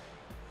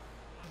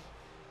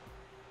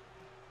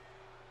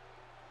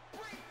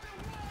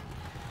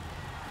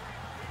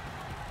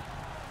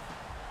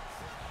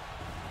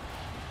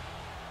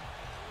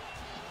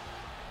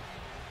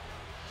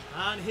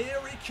 And here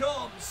he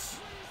comes,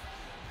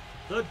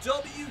 the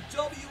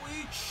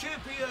WWE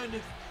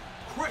Champion,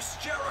 Chris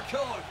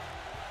Jericho.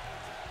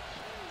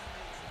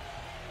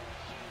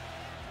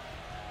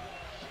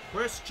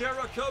 Chris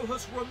Jericho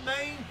has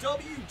remained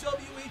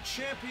WWE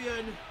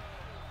Champion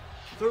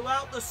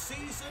throughout the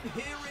season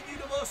here in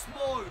Universe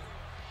Mode.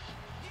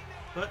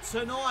 But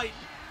tonight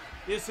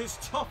is his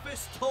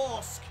toughest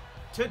task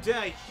to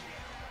date.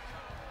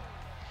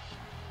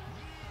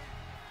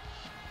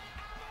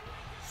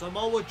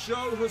 Samoa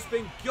Joe has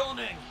been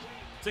gunning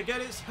to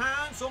get his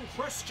hands on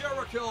Chris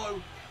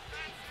Jericho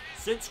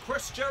since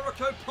Chris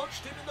Jericho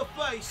punched him in the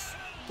face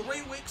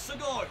 3 weeks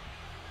ago.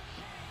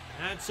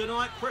 And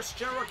tonight, Chris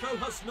Jericho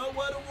has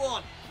nowhere to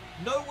run,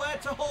 nowhere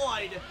to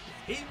hide.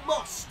 He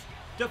must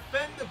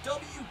defend the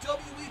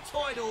WWE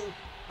title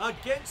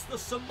against the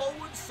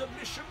Samoan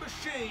submission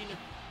machine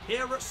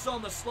here at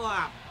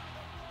SummerSlam.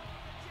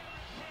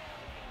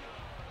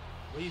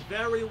 We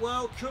very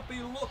well could be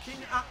looking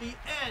at the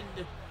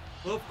end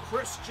of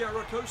Chris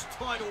Jericho's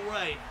title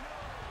reign.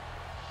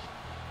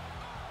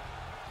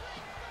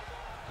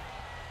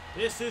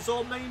 This is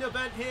our main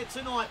event here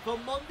tonight for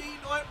Monday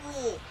Night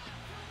Raw.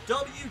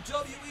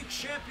 WWE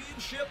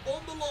Championship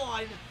on the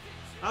line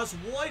as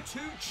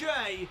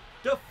Y2J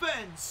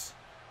defends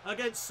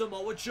against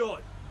Samoa Joe.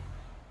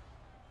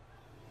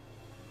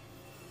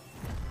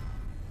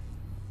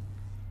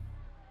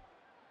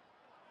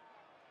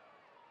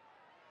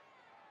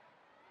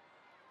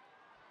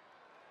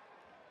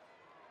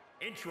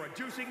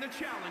 Introducing the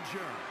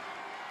challenger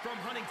from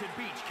Huntington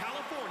Beach,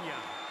 California,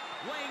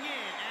 weighing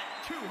in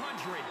at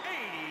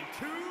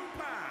 282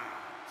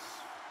 pounds,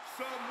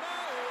 Samoa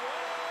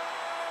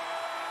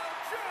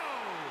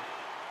Joe.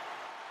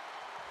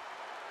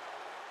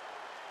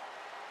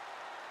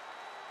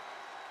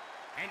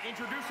 And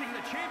introducing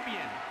the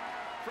champion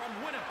from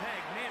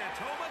Winnipeg,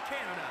 Manitoba,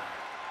 Canada,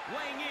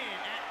 weighing in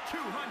at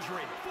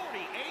 248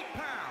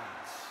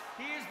 pounds.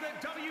 He is the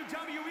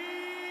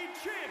WWE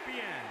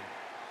champion,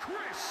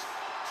 Chris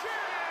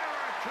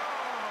Jericho!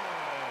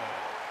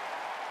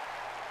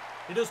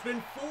 It has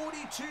been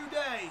 42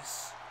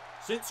 days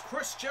since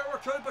Chris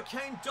Jericho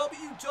became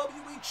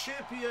WWE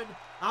Champion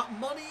at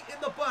Money in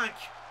the Bank,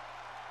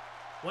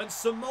 when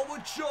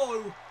Samoa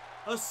Joe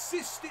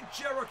assisted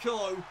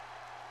Jericho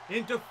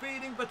in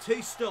defeating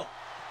Batista.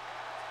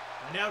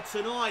 And now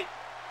tonight,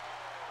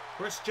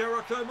 Chris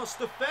Jericho must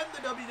defend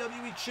the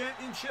WWE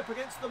Championship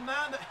against the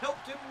man that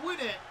helped him win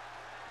it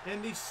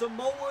in the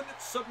Samoan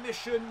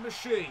submission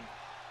machine.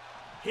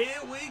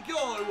 Here we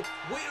go,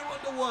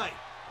 we're underway.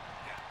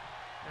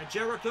 And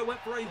Jericho went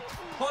for a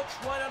punch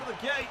right out of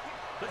the gate,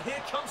 but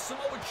here comes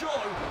Samoa Joe.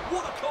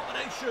 What a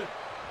combination.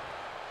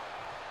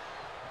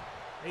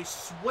 A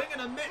swing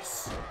and a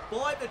miss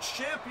by the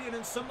champion,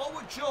 and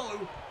Samoa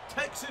Joe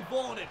takes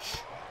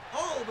advantage.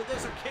 Oh, but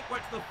there's a kick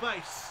right to the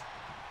face.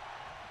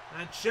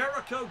 And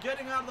Jericho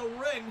getting out of the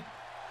ring.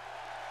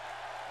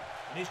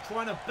 And he's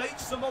trying to bait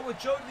Samoa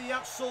Joe to the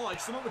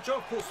outside. Samoa Joe,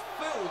 of course,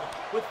 filled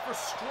with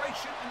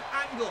frustration and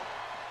anger.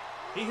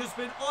 He has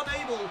been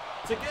unable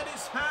to get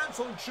his hands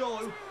on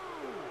Joe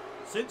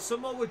since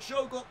Samoa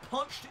Joe got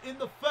punched in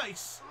the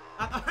face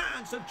at the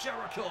hands of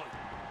Jericho.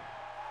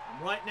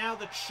 And right now,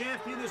 the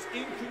champion is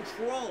in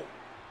control.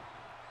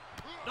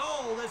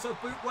 Oh, there's a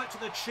boot right to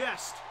the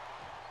chest.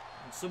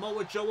 And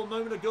Samoa Joe a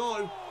moment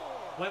ago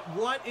went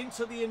right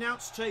into the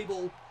announce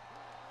table.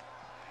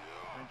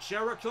 And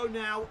Jericho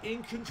now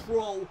in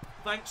control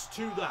thanks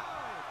to that.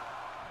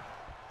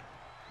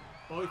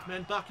 Both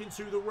men back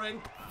into the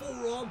ring.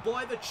 Forearm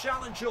by the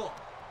challenger.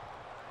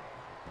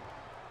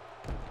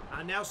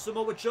 And now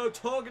Samoa Joe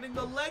targeting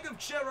the leg of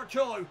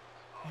Jericho.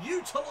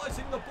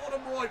 Utilizing the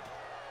bottom rope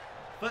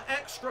for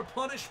extra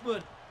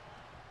punishment.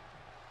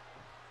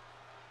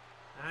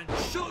 And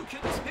Joe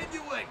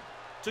continuing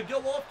to go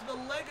after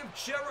the leg of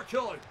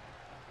Jericho.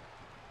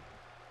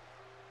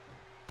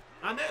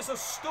 And there's a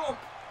stomp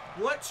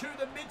right to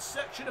the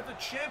midsection of the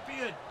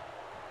champion.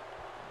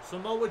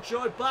 Samoa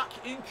Joe back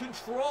in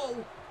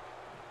control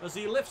as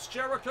he lifts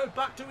Jericho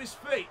back to his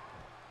feet.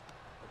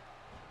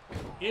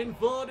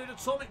 Inverted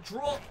atomic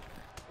drop.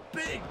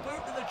 Big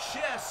boot to the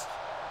chest.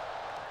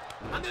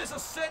 And there's a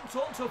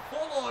senton to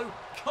follow.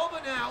 Cover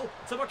now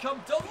to become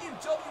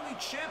WWE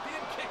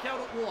Champion. Kick out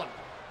at 1.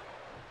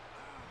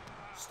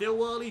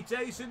 Still early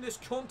days in this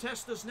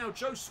contest as now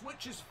Joe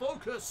switches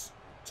focus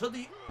to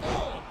the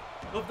arm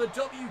of the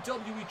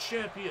WWE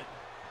Champion.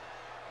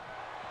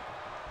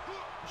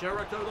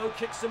 Jericho, though,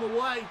 kicks him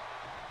away.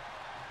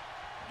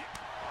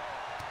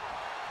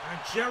 And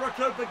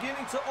Jericho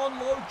beginning to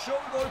unload. Joe,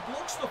 though,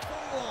 blocks the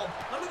forearm.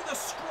 And look at the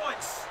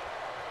strikes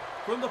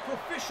from the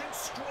proficient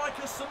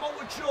striker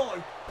Samoa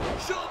Joe.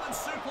 German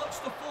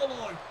suplex to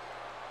follow.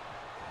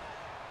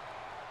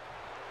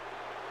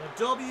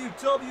 The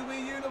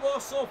WWE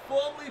Universe are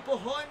firmly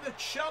behind the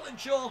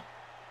challenger.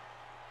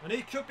 And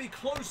he could be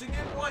closing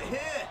in right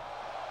here.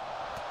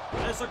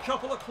 There's a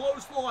couple of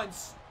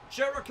clotheslines.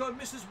 Jericho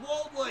misses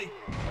wildly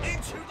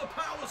into the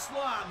power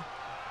slam.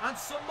 And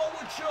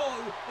Samoa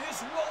Joe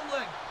is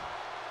rolling.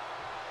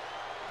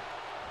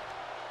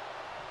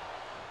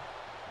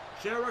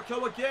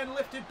 Jericho again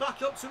lifted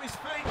back up to his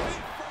feet.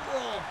 Big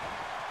forearm.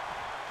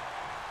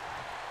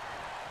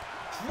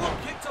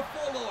 Drop kick to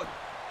follow.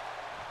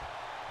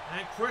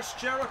 And Chris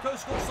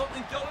Jericho's got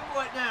something going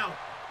right now.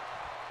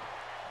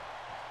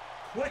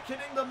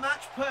 Quickening the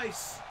match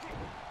pace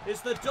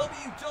is the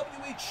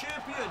WWE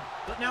Champion.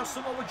 But now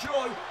Samoa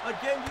Joe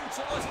again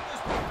utilizing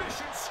those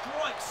proficient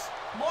strikes.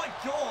 My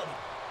God.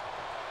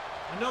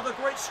 Another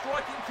great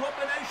striking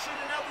combination,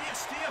 and now the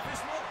STF is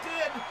locked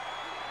in.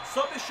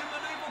 Submission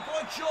maneuver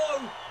by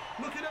Joe.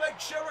 Looking to make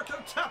Jericho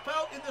tap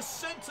out in the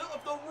center of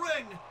the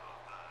ring.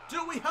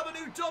 Do we have a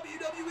new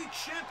WWE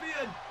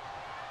Champion?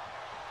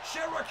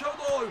 Jericho,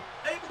 though,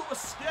 able to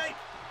escape.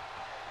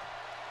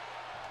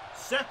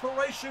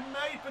 Separation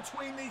made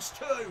between these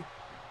two.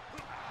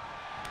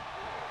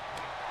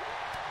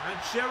 And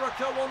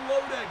Jericho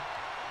unloading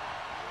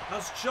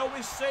as Joe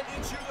is sent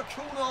into the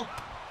corner.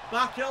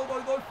 Back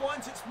elbow, though,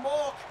 finds its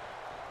mark.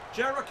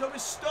 Jericho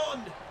is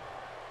stunned.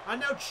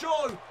 And now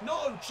Joe.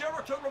 No,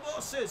 Jericho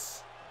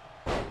reverses.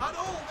 And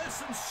oh, there's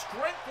some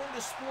strength on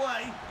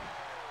display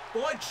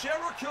by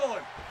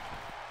Jericho.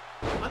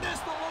 And there's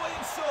the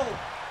Lion Soul.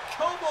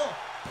 Cover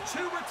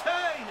to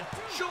retain.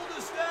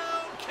 Shoulders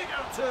down. Kick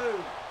out 2.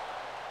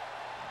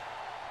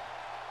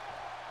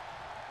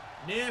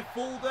 Near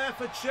fall there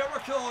for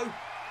Jericho.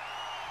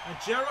 And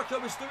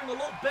Jericho is doing a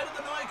lot better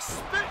than I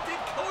expected.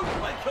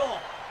 Codebreaker.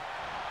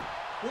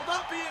 Will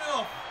that be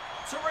enough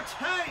to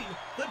retain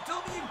the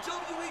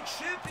WWE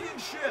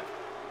Championship?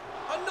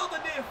 Another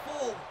near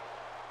fall.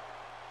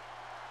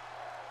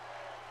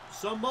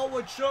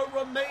 Samoa Joe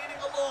remaining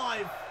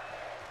alive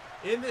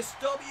in this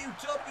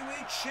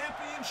WWE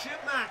Championship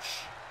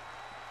match.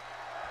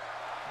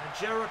 And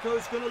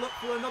Jericho's going to look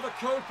for another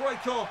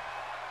codebreaker.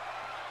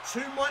 2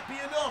 might be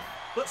enough,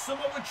 but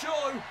Samoa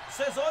Joe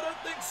says, I don't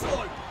think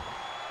so.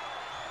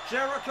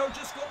 Jericho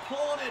just got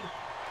planted.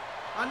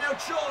 And now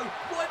Joe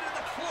right in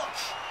the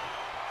clutch.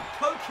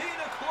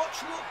 Coquina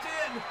clutch locked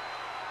in.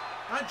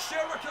 And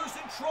Jericho's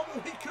in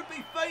trouble. He could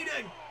be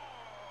fading.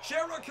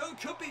 Jericho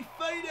could be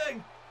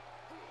fading.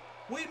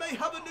 We may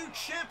have a new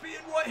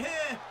champion right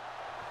here.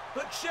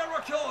 But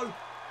Jericho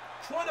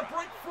trying to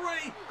break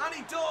free. And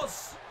he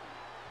does.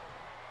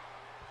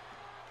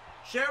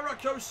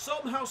 Jericho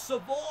somehow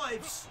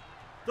survives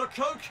the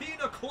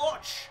Coquina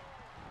clutch.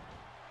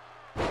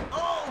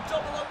 Oh,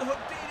 double underhook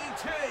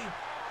DDT.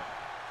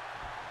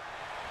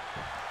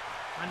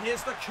 And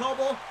here's the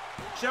cover.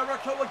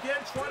 Jericho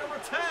again trying to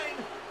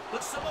retain.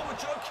 But Samoa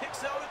Joe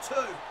kicks out at 2.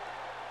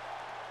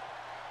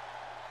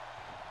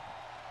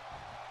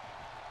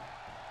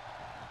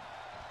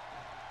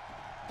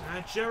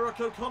 And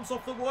Jericho comes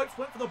off the ropes,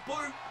 went for the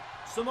boot.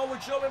 Samoa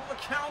Joe in the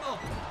counter.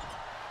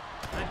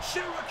 And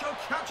Jericho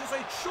catches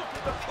a chop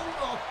in the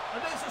corner.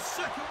 And there's a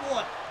second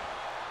one.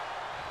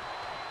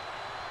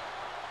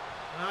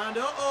 And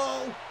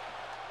uh-oh.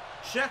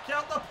 Check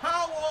out the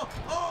power.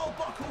 Oh,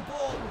 buckle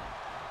bomb.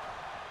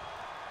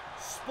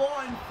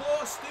 Spine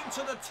first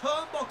into the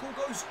turnbuckle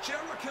goes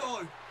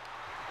Jericho.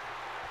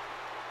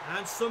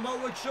 And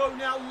Samoa Joe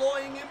now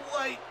lying in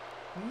wait.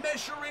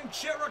 Measuring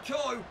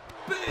Jericho.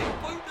 Big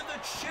boot to the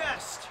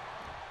chest.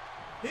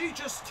 He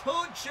just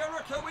turned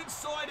Jericho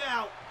inside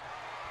out.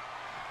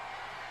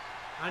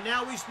 And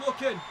now he's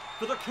looking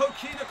for the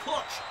Coquina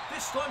clutch.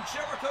 This time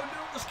Jericho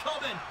knew it was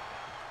coming.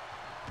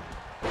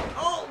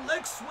 Oh,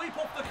 leg sweep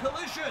off the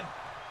collision.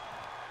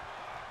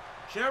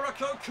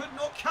 Jericho could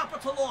not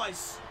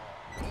capitalize.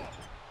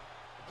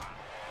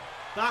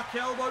 Back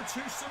elbow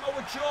to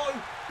Samoa Joe.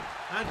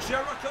 And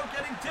Jericho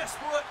getting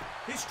desperate.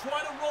 He's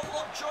trying to roll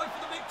up Joe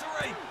for the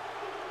victory.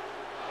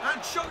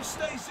 And Joe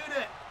stays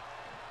in it.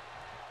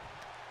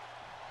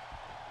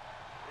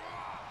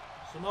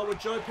 Samoa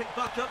Joe picked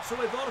back up to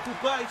a vertical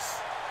base.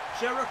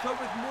 Jericho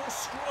with more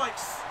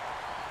strikes.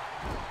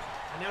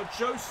 And now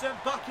Joe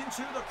sent back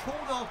into the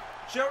corner.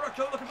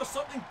 Jericho looking for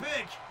something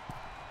big.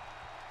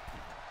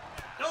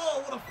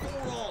 Oh, what a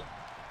forearm.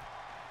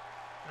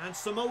 And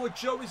Samoa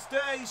Joe is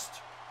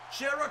dazed.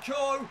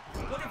 Jericho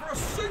looking for a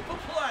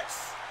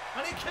superplex.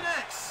 And he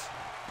connects.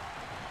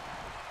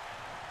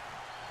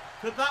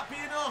 Could that be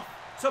enough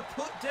to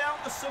put down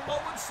the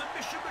Samoan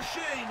submission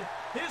machine?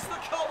 Here's the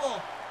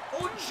cover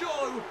on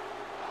Joe.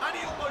 And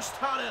he almost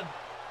had him.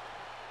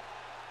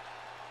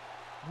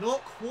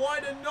 Not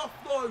quite enough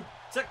though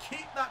to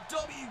keep that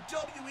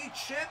WWE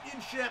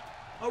Championship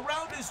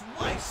around his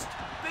waist.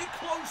 Big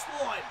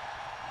clothesline.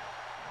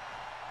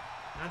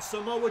 And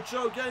Samoa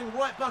Joe getting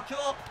right back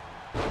up.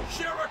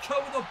 Jericho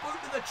with a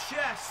boot to the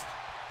chest.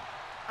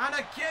 And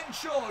again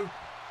Joe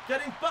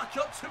getting back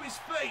up to his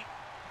feet.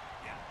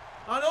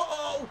 And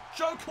uh-oh,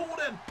 Joe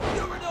caught him.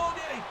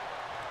 Uranagi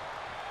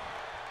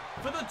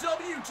for the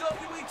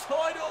WWE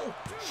title.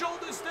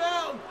 Shoulders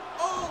down.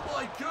 Oh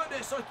my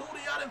goodness, I thought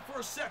he had him for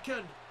a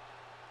second.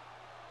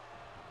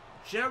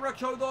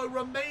 Jericho though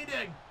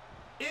remaining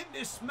in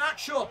this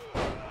matchup.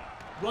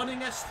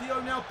 Running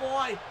STO now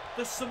by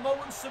the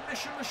Samoan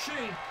submission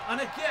machine. And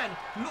again,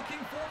 looking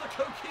for the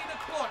Coquina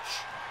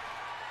clutch.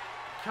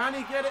 Can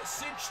he get it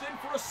cinched in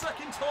for a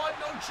second time?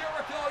 No,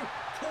 Jericho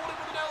caught him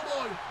with an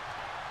elbow.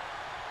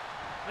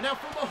 And now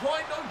from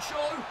behind, no,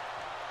 Joe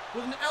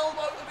with an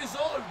elbow of his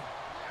own.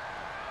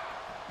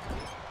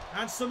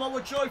 And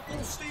Samoa Joe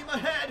full steam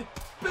ahead.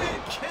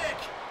 Big kick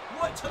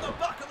right to the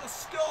back of the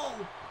skull.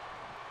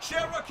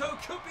 Jericho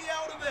could be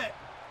out of it.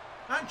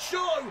 And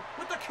Joe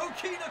with the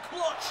Coquina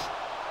clutch.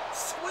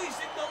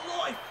 Squeezing the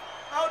life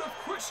out of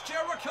Chris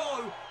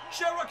Jericho.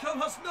 Jericho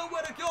has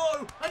nowhere to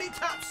go. And he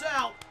taps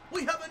out.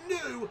 We have a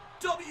new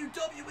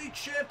WWE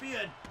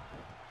champion.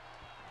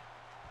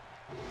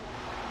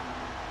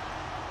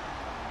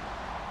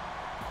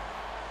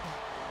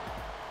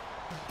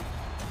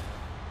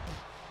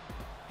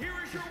 Here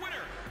is your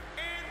winner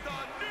and the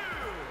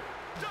new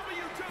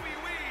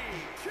WWE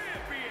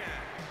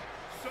champion,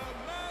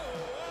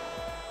 Samoa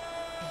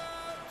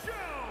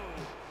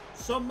Joe.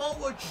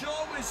 Samoa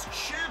Joe is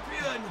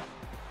champion.